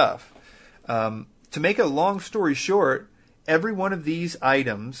of stuff. To make a long story short, every one of these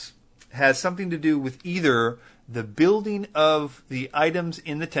items has something to do with either the building of the items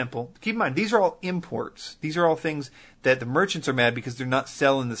in the temple. Keep in mind, these are all imports. These are all things that the merchants are mad because they're not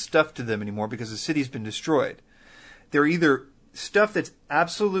selling the stuff to them anymore because the city's been destroyed. They're either stuff that's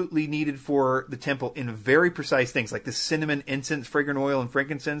absolutely needed for the temple in very precise things, like the cinnamon, incense, fragrant oil, and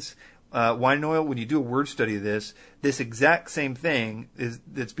frankincense, wine and oil. When you do a word study of this exact same thing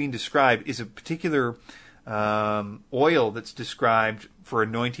that's being described is a particular oil that's described for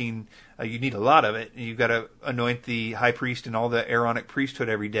anointing. You need a lot of it. You've got to anoint the high priest and all the Aaronic priesthood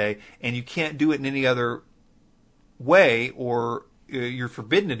every day, and you can't do it in any other way, or you're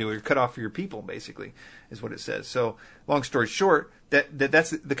forbidden to do it. You're cut off for your people, basically, is what it says. So, long story short, that's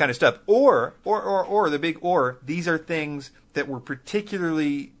the kind of stuff. Or the big or. These are things that were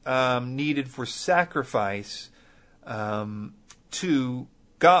particularly needed for sacrifice to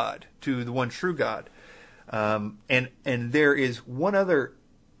God, to the one true God. And there's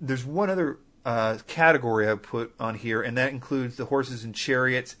one other category I put on here, and that includes the horses and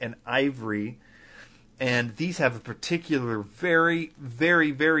chariots and ivory. And these have a particular, very, very,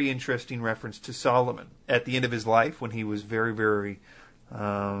 very interesting reference to Solomon at the end of his life when he was very, very,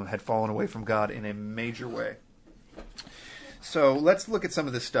 had fallen away from God in a major way. So let's look at some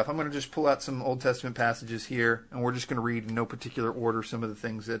of this stuff. I'm going to just pull out some Old Testament passages here, and we're just going to read in no particular order some of the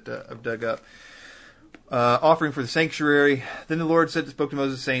things that I've dug up. Offering for the sanctuary. Then the Lord spoke to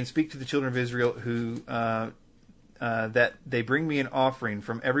Moses, saying, Speak to the children of Israel who that they bring me an offering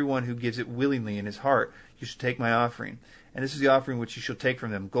from everyone who gives it willingly in his heart. You shall take my offering. And this is the offering which you shall take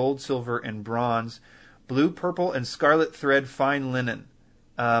from them: gold, silver, and bronze, blue, purple, and scarlet thread, fine linen,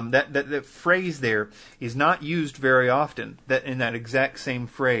 That phrase there is not used very often. That in that exact same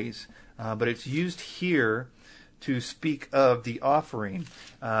phrase, but it's used here to speak of the offering.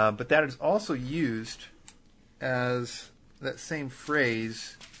 But that is also used as that same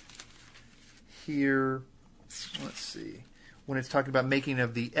phrase here. Let's see, when it's talking about making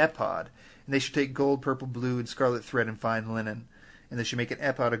of the ephod, and they should take gold, purple, blue, and scarlet thread and fine linen. And they should make an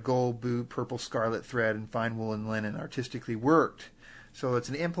ephod of gold, blue, purple, scarlet thread, and fine wool and linen, artistically worked. So it's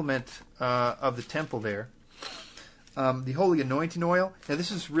an implement of the temple there. The holy anointing oil. Now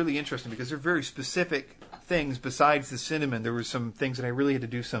this is really interesting because they're very specific things besides the cinnamon. There were some things that I really had to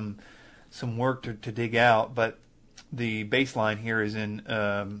do some work to dig out, but the baseline here is in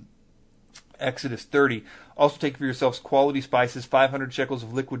Exodus 30. Also take for yourselves quality spices, 500 shekels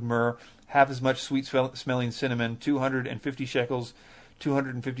of liquid myrrh, half as much sweet-smelling cinnamon, 250 shekels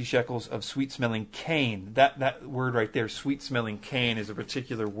of sweet-smelling cane. That word right there, sweet-smelling cane, is a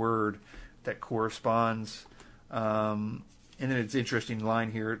particular word that corresponds. And then it's an interesting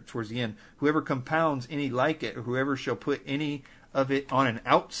line here towards the end. Whoever compounds any like it, or whoever shall put any of it on an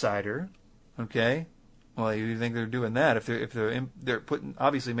outsider, okay? Well, you think they're doing that if they're putting,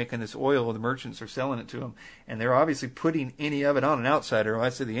 obviously making this oil, the merchants are selling it to them, and they're obviously putting any of it on an outsider. Well, I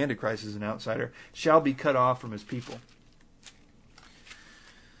say the Antichrist is an outsider. Shall be cut off from his people.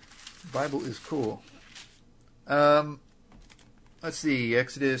 The Bible is cool. Let's see,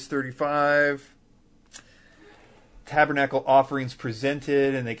 Exodus 35. Tabernacle offerings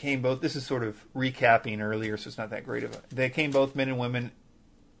presented, and they came both. This is sort of recapping earlier, so it's not that great of it. They came both men and women,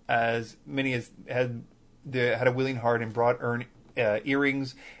 as many as had a willing heart, and brought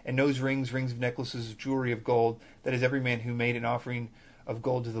earrings and nose rings, rings of necklaces, jewelry of gold. That is, every man who made an offering of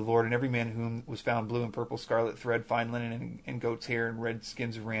gold to the Lord, and every man whom was found blue and purple, scarlet thread, fine linen, and goat's hair, and red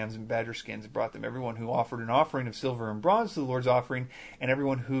skins of rams and badger skins, brought them. Everyone who offered an offering of silver and bronze to the Lord's offering, and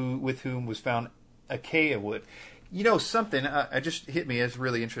everyone with whom was found acacia wood. You know something, I just hit me as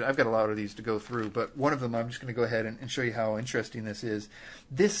really interesting. I've got a lot of these to go through, but one of them I'm just going to go ahead and show you how interesting this is.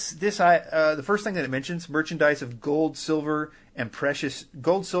 The first thing that it mentions, merchandise of gold, silver, and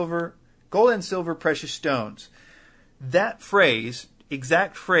silver, precious stones. That phrase,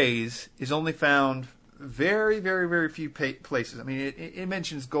 exact phrase, is only found very, very, very few places. I mean, it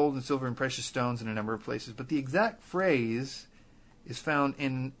mentions gold and silver and precious stones in a number of places, but the exact phrase is found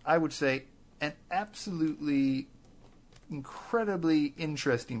in, I would say, an absolutely incredibly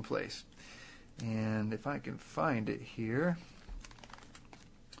interesting place. And if I can find it here.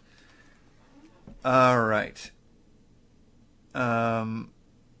 All right.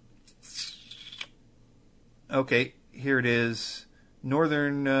 Okay, here it is.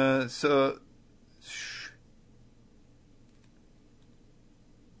 Northern okay.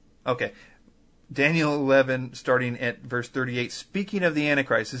 Daniel 11, starting at verse 38, speaking of the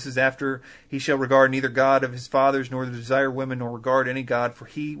Antichrist, this is after he shall regard neither God of his fathers, nor desire women, nor regard any God, for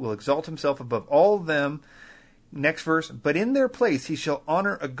he will exalt himself above all of them. Next verse, but in their place he shall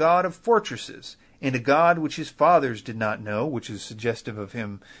honor a God of fortresses, and a God which his fathers did not know, which is suggestive of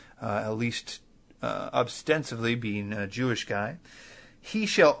him at least ostensibly being a Jewish guy. He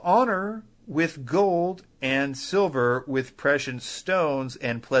shall honor with gold and silver, with precious stones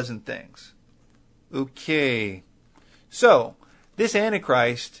and pleasant things. Okay, so this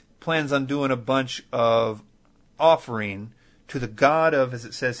Antichrist plans on doing a bunch of offering to the god of, as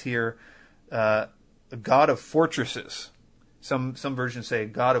it says here, a god of fortresses. Some versions say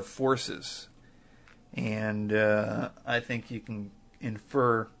god of forces. And I think you can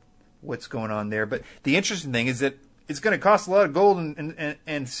infer what's going on there. But the interesting thing is that it's going to cost a lot of gold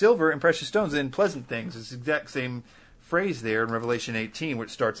and silver and precious stones and pleasant things. It's the exact same phrase there in Revelation 18, where it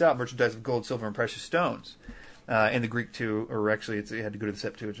starts out, merchandise of gold, silver, and precious stones. In the Greek too, or actually it had to go to the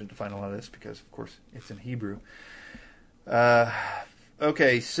Septuagint to find a lot of this because, of course, it's in Hebrew.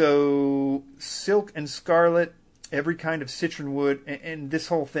 Okay, so silk and scarlet, every kind of citron wood, and this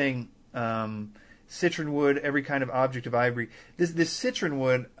whole thing, citron wood, every kind of object of ivory. This citron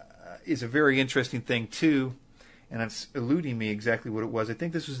wood is a very interesting thing too, and it's eluding me exactly what it was. I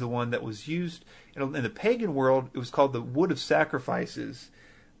think this was the one that was used in the pagan world. It was called the wood of sacrifices,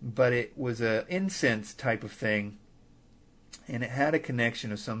 but it was an incense type of thing, and it had a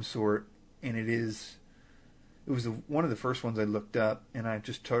connection of some sort, and it was one of the first ones I looked up, and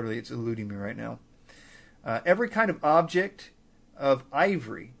it's eluding me right now. Every kind of object of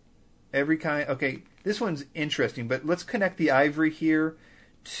ivory. Okay, this one's interesting, but let's connect the ivory here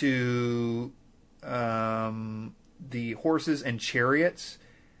to the horses and chariots.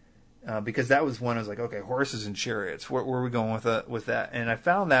 because that was one I was like, okay, horses and chariots. Where are we going with that? And I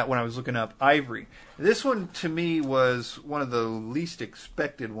found that when I was looking up ivory. This one to me was one of the least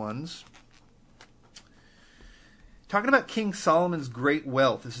expected ones. Talking about King Solomon's great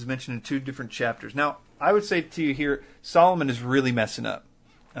wealth. This is mentioned in 2 different chapters. Now, I would say to you here, Solomon is really messing up.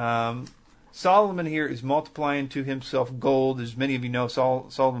 Solomon here is multiplying to himself gold. As many of you know,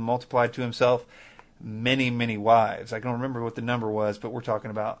 Solomon multiplied to himself many, many wives. I don't remember what the number was, but we're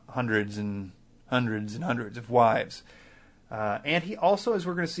talking about hundreds and hundreds and hundreds of wives. And he also, as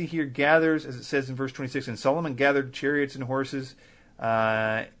we're going to see here, gathers, as it says in verse 26, and Solomon gathered chariots and horses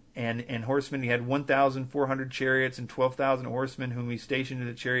and horsemen. He had 1,400 chariots and 12,000 horsemen whom he stationed in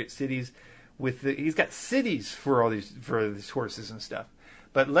the chariot cities. He's got cities for all these horses and stuff.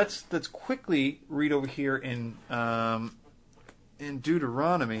 But let's quickly read over here in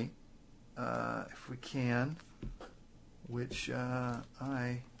Deuteronomy. If we can, which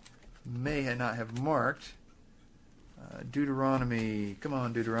I may not have marked. Deuteronomy, come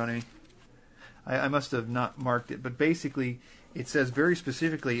on, Deuteronomy. I must have not marked it, but basically it says very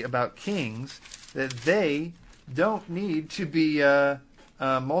specifically about kings that they don't need to be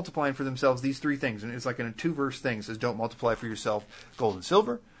multiplying for themselves these 3 things. And it's like in a 2-verse thing. It says, don't multiply for yourself gold and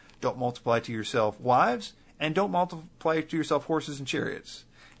silver, don't multiply to yourself wives, and don't multiply to yourself horses and chariots.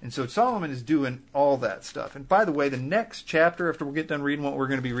 And so Solomon is doing all that stuff. And by the way, the next chapter, after we get done reading what we're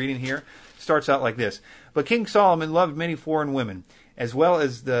going to be reading here, starts out like this. But King Solomon loved many foreign women, as well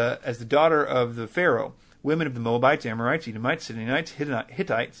as the daughter of the Pharaoh, women of the Moabites, Amorites, Edomites, Sidonites,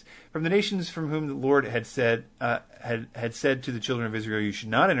 Hittites, from the nations from whom the Lord had said to the children of Israel, you should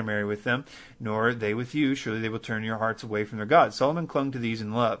not intermarry with them, nor they with you. Surely they will turn your hearts away from their gods. Solomon clung to these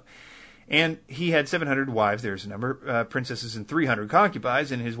in love. And he had 700 wives, there's a number, princesses, and 300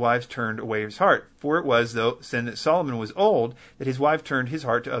 concubines, and his wives turned away his heart. For it was, though, then that Solomon was old, that his wife turned his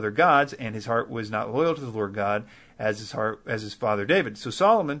heart to other gods, and his heart was not loyal to the Lord God as his father David. So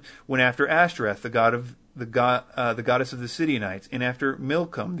Solomon went after Ashtoreth, the goddess of the Sidonites, and after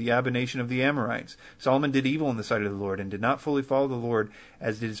Milcom, the abomination of the Amorites. Solomon did evil in the sight of the Lord, and did not fully follow the Lord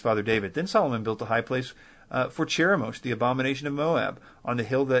as did his father David. Then Solomon built a high place for Cheremosh, the abomination of Moab, on the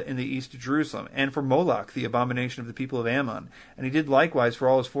hill that in the east of Jerusalem, and for Moloch, the abomination of the people of Ammon. And he did likewise for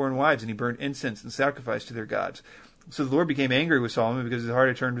all his foreign wives, and he burned incense and sacrificed to their gods. So the Lord became angry with Solomon because his heart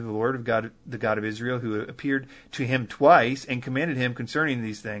had turned to the Lord of God, the God of Israel, who appeared to him twice and commanded him concerning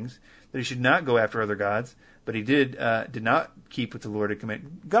these things, that he should not go after other gods. But he did not keep what the Lord had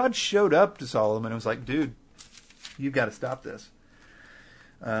commanded. God showed up to Solomon and was like, dude, you've got to stop this.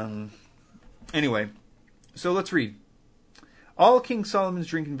 Anyway, so let's read. All King Solomon's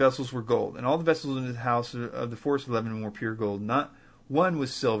drinking vessels were gold, and all the vessels in his house of the forest of Lebanon were pure gold. Not one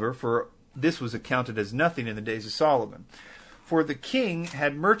was silver, for this was accounted as nothing in the days of Solomon. For the king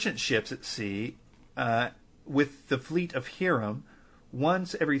had merchant ships at sea with the fleet of Hiram.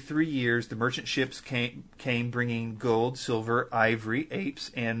 Once every 3 years, the merchant ships came bringing gold, silver, ivory, apes,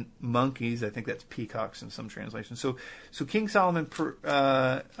 and monkeys. I think that's peacocks in some translations. So King Solomon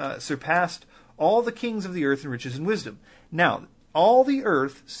surpassed all the kings of the earth in riches and wisdom. Now, all the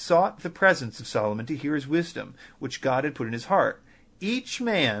earth sought the presence of Solomon to hear his wisdom, which God had put in his heart. Each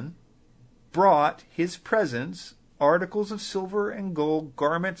man brought his presents, articles of silver and gold,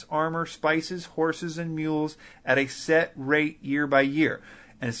 garments, armor, spices, horses, and mules at a set rate year by year.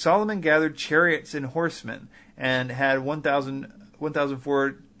 And Solomon gathered chariots and horsemen, and had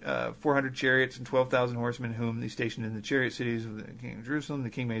 1,400 chariots and 12,000 horsemen, whom he stationed in the chariot cities of the king of Jerusalem.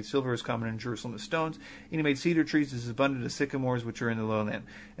 The king made silver as common in Jerusalem as stones, and he made cedar trees as abundant as sycamores, which are in the lowland.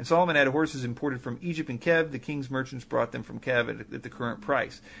 And Solomon had horses imported from Egypt and Kev. The king's merchants brought them from Kev at the current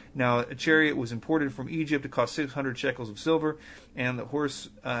price. Now a chariot was imported from Egypt. It cost 600 shekels of silver, and a horse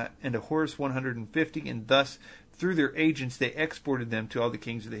 150. And thus, through their agents, they exported them to all the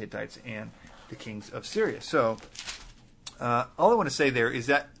kings of the Hittites and the kings of Syria. So, all I want to say there is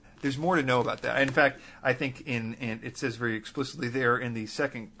that there's more to know about that. In fact, I think in it says very explicitly there in the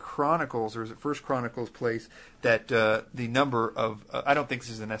Second Chronicles, or is it First Chronicles place, that the number of I don't think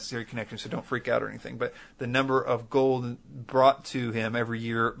this is a necessary connection, so don't freak out or anything. But the number of gold brought to him every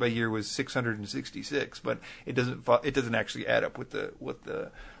year by year was 666. But it doesn't actually add up with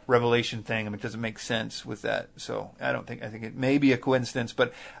the Revelation thing. I mean, it doesn't make sense with that. So I think it may be a coincidence,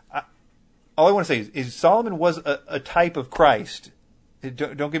 but. All I want to say is Solomon was a type of Christ.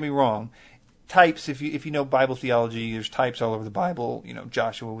 Don't get me wrong. Types, if you know Bible theology, there's types all over the Bible. You know,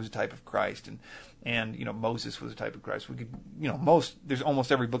 Joshua was a type of Christ, and you know Moses was a type of Christ. We could, there's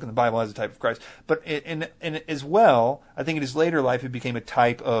almost every book in the Bible has a type of Christ. But and as well, I think in his later life, he became a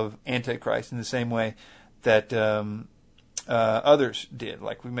type of Antichrist in the same way that others did,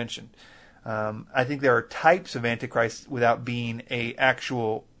 like we mentioned. I think there are types of Antichrist without being a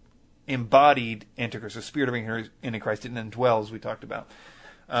actual embodied Antichrist. The spirit of Antichrist didn't indwell, as we talked about.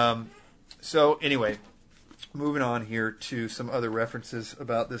 So anyway, moving on here to some other references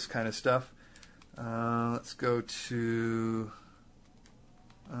about this kind of stuff. Let's go to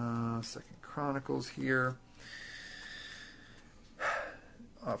 2 Chronicles here.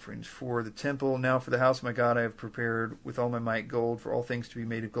 Offerings for the temple. Now for the house of my God I have prepared with all my might gold, for all things to be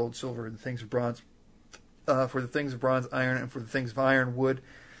made of gold, silver, and the things of bronze. For the things of bronze, iron, and for the things of iron, wood.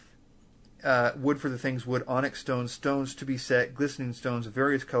 Wood for the things wood, onyx stones, stones to be set, glistening stones of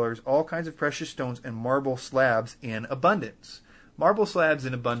various colors, all kinds of precious stones, and marble slabs in abundance. Marble slabs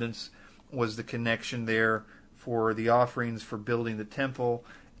in abundance was the connection there for the offerings for building the temple,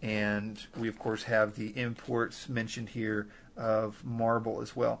 and we of course have the imports mentioned here of marble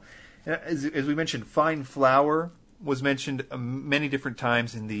as well. As we mentioned, fine flour was mentioned many different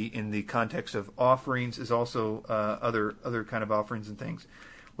times in the context of offerings, as also other kind of offerings and things.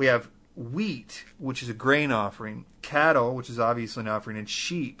 We have wheat, which is a grain offering, cattle, which is obviously an offering, and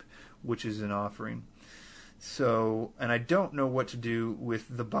sheep, which is an offering. So, and I don't know what to do with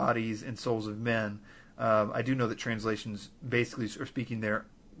the bodies and souls of men. I do know that translations basically are speaking there,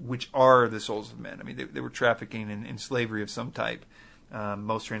 which are the souls of men. I mean, they were trafficking in slavery of some type.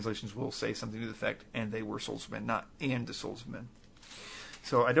 Most translations will say something to the effect, and they were souls of men, not and the souls of men.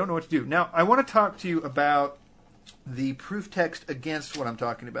 So I don't know what to do. Now, I want to talk to you about the proof text against what I'm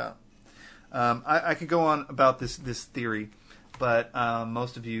talking about. I could go on about this theory, but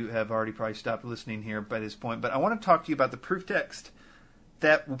most of you have already probably stopped listening here by this point. But I want to talk to you about the proof text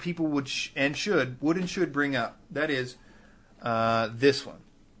that people would and should bring up. That is this one.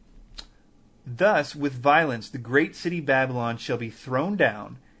 Thus, with violence, the great city Babylon shall be thrown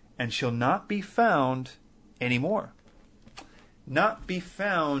down and shall not be found anymore. Not be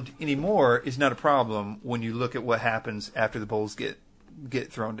found anymore is not a problem when you look at what happens after the bowls get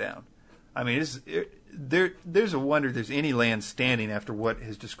thrown down. I mean, there's a wonder there's any land standing after what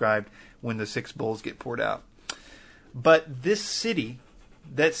is described when the 6 bowls get poured out. But this city,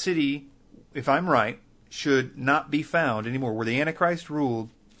 that city, if I'm right, should not be found anymore. Where the Antichrist ruled,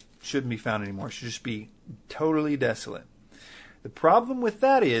 shouldn't be found anymore. It should just be totally desolate. The problem with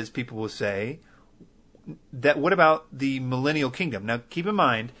that is, people will say, that what about the millennial kingdom? Now, keep in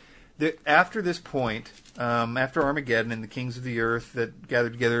mind that after this point, after Armageddon and the kings of the earth that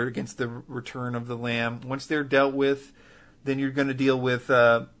gathered together against the return of the Lamb, once they're dealt with, then you're going to deal with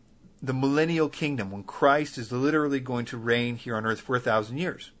the millennial kingdom, when Christ is literally going to reign here on earth for 1,000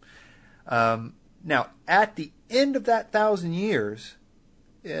 years. Now, at the end of that 1,000 years,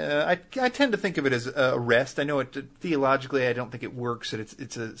 I tend to think of it as a rest. I know theologically I don't think it works, that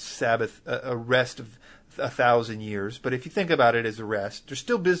it's a Sabbath, a rest of 1,000 years. But if you think about it as a rest, there's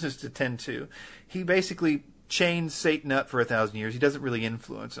still business to tend to. He basically chains Satan up for 1,000 years. He doesn't really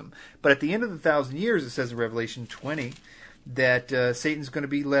influence him. But at the end of the 1,000 years, it says in Revelation 20 that Satan's going to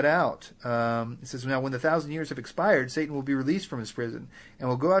be let out. It says, now when the 1,000 years have expired, Satan will be released from his prison and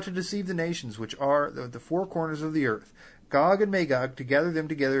will go out to deceive the nations, which are the 4 corners of the earth, Gog and Magog, to gather them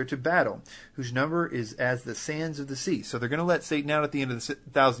together to battle, whose number is as the sands of the sea. So they're going to let Satan out at the end of the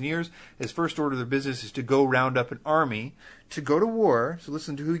 1,000 years. His first order of their business is to go round up an army to go to war. So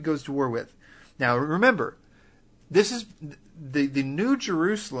listen to who he goes to war with. Now remember, this is the New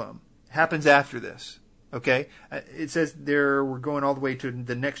Jerusalem happens after this. Okay? It says there, we're going all the way to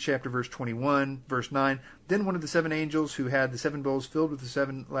the next chapter, verse 21, verse 9. Then one of the 7 angels who had the 7 bowls filled with the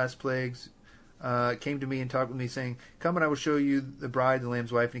 7 last plagues came to me and talked with me, saying, come and I will show you the bride, the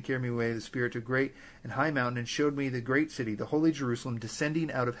Lamb's wife. And he carried me away, the Spirit, to a great and high mountain, and showed me the great city, the holy Jerusalem,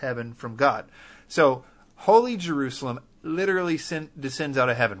 descending out of heaven from God. So, holy Jerusalem literally descends out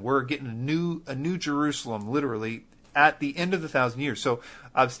of heaven. We're getting a new Jerusalem, literally, at the end of the 1,000 years. So,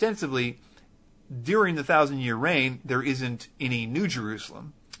 ostensibly, during the 1,000-year reign, there isn't any new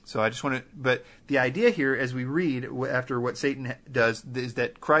Jerusalem. So I just want to, but the idea here, as we read after what Satan does, is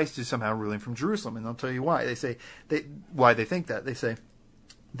that Christ is somehow ruling from Jerusalem, and they'll tell you why. They say why they think that. They say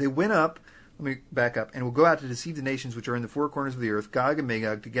they went up. Let me back up, and will go out to deceive the nations which are in the 4 corners of the earth, Gog and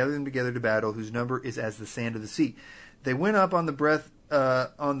Magog, to gather them together to battle, whose number is as the sand of the sea. They went up on the breadth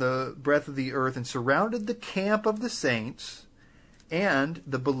of the earth and surrounded the camp of the saints and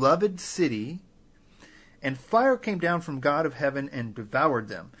the beloved city. And fire came down from God of heaven and devoured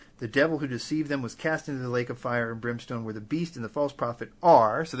them. The devil who deceived them was cast into the lake of fire and brimstone, where the beast and the false prophet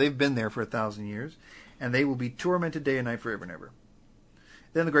are. So they've been there for 1,000 years. And they will be tormented day and night forever and ever.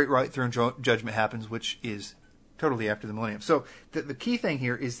 Then the great white throne judgment happens, which is totally after the millennium. So the key thing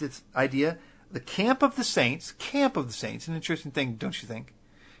here is this idea the camp of the saints, an interesting thing, don't you think?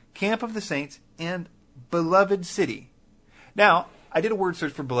 Camp of the saints and beloved city. Now, I did a word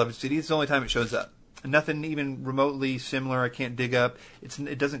search for beloved city. It's the only time it shows up. Nothing even remotely similar I can't dig up.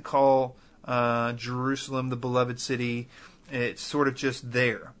 It doesn't call Jerusalem the beloved city. It's sort of just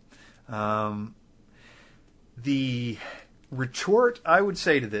there. The retort I would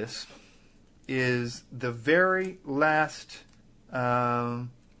say to this is the very last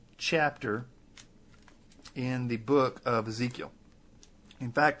chapter in the book of Ezekiel.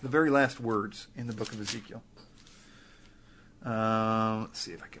 In fact, the very last words in the book of Ezekiel. Let's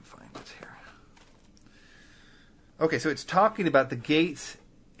see if I can find it here. Okay, so it's talking about the gates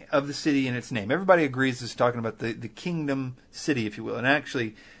of the city and its name. Everybody agrees it's talking about the kingdom city, if you will. And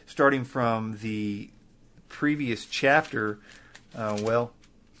actually, starting from the previous chapter,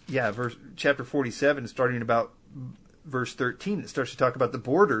 chapter 47, starting about verse 13, it starts to talk about the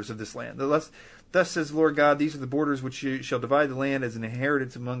borders of this land. Thus says the Lord God, these are the borders which you shall divide the land as an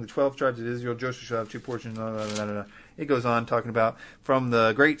inheritance among the 12 tribes of Israel. Joseph shall have two portions. It goes on talking about from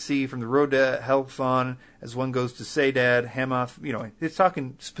the great sea, from the road to Helphon, as one goes to Sadad, Hamath. It's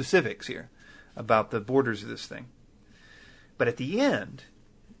talking specifics here about the borders of this thing. But at the end,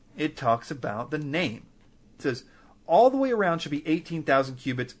 it talks about the name. It says, all the way around should be 18,000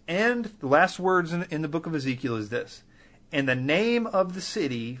 cubits. And the last words in the book of Ezekiel is this. And the name of the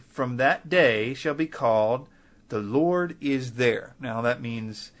city from that day shall be called, the Lord is there. Now that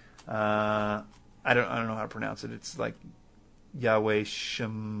means, I don't know how to pronounce it. It's like Yahweh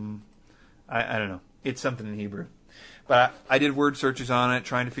Shem. I don't know. It's something in Hebrew. But I did word searches on it,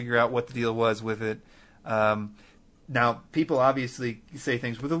 trying to figure out what the deal was with it. Now, people obviously say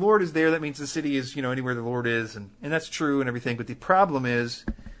things, well, the Lord is there. That means the city is, anywhere the Lord is. And that's true and everything. But the problem is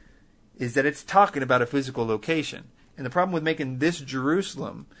that it's talking about a physical location. And the problem with making this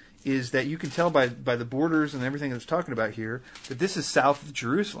Jerusalem is that you can tell by the borders and everything that's talking about here that this is south of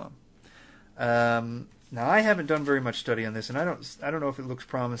Jerusalem. Now, I haven't done very much study on this, and I don't know if it looks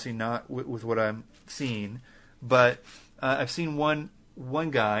promising not with what I'm seeing, but I've seen one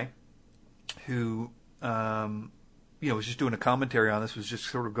guy who was just doing a commentary on this, was just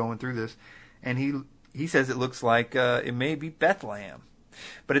sort of going through this, and he says it looks like it may be Bethlehem.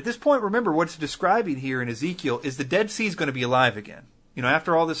 But at this point, remember, what it's describing here in Ezekiel is the Dead Sea is going to be alive again.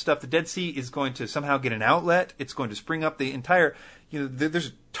 After all this stuff, the Dead Sea is going to somehow get an outlet. It's going to spring up the entire, there's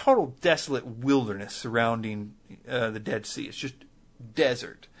a total desolate wilderness surrounding the Dead Sea. It's just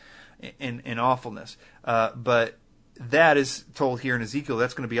desert and awfulness. But that is told here in Ezekiel.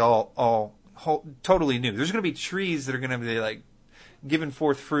 That's going to be all totally new. There's going to be trees that are going to be like giving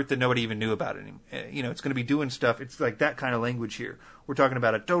forth fruit that nobody even knew about anymore. It's going to be doing stuff. It's like that kind of language here. We're talking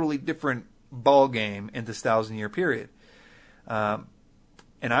about a totally different ball game in this 1,000-year period.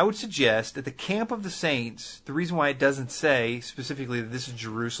 And I would suggest that the camp of the saints, the reason why it doesn't say specifically that this is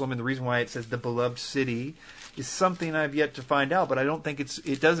Jerusalem, and the reason why it says the beloved city, is something I've yet to find out. But I don't think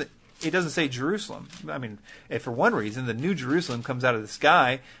it doesn't say Jerusalem. I mean, for one reason, the new Jerusalem comes out of the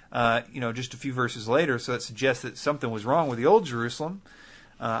sky, just a few verses later, so it suggests that something was wrong with the old Jerusalem.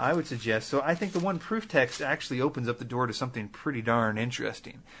 I would suggest. So I think the one proof text actually opens up the door to something pretty darn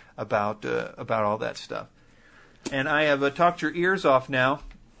interesting about all that stuff. And I have talked your ears off now,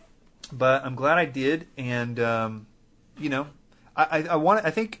 but I'm glad I did. And I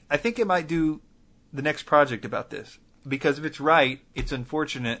think it might do the next project about this, because if it's right, it's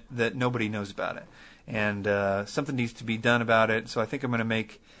unfortunate that nobody knows about it, and something needs to be done about it. So I think I'm going to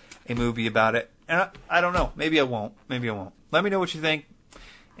make a movie about it. And I don't know. Maybe I won't. Let me know what you think.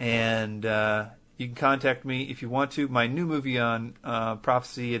 And you can contact me if you want to. My new movie on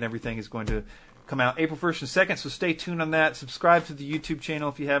prophecy and everything is going to come out April 1st and 2nd, so stay tuned on that. Subscribe to the YouTube channel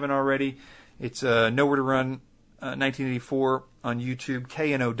if you haven't already. It's Nowhere to Run 1984 on YouTube,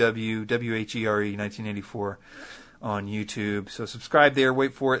 KNOW, WHERE 1984 on YouTube. So subscribe there,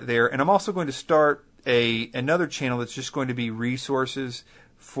 wait for it there. And I'm also going to start another channel that's just going to be resources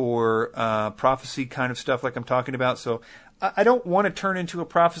for prophecy kind of stuff like I'm talking about. So I don't want to turn into a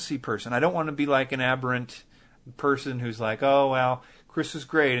prophecy person. I don't want to be like an aberrant person who's like, oh, well, Chris was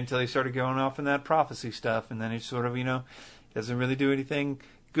great until he started going off in that prophecy stuff, and then he sort of, doesn't really do anything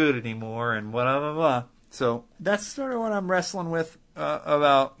good anymore, and blah, blah, blah. So that's sort of what I'm wrestling with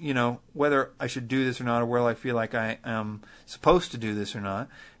about, whether I should do this or not, or whether I feel like I am supposed to do this or not,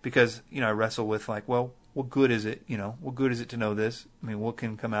 because, I wrestle with like, well, what good is it? What good is it to know this? I mean, what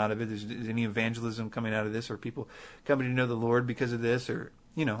can come out of it? Is any evangelism coming out of this, or people coming to know the Lord because of this, or,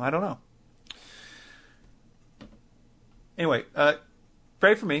 I don't know. Anyway,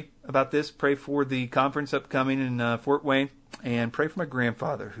 pray for me about this. Pray for the conference upcoming in Fort Wayne. And pray for my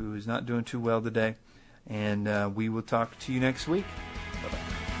grandfather, who is not doing too well today. And we will talk to you next week. Bye-bye.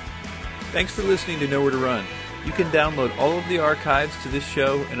 Thanks for listening to Nowhere to Run. You can download all of the archives to this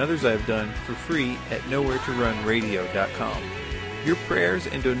show and others I've done for free at nowheretorunradio.com. Your prayers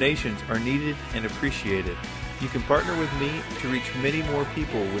and donations are needed and appreciated. You can partner with me to reach many more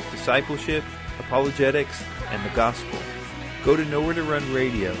people with discipleship, apologetics, and the gospel. Go to Nowhere to Run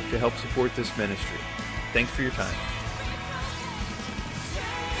Radio to help support this ministry. Thanks for your time.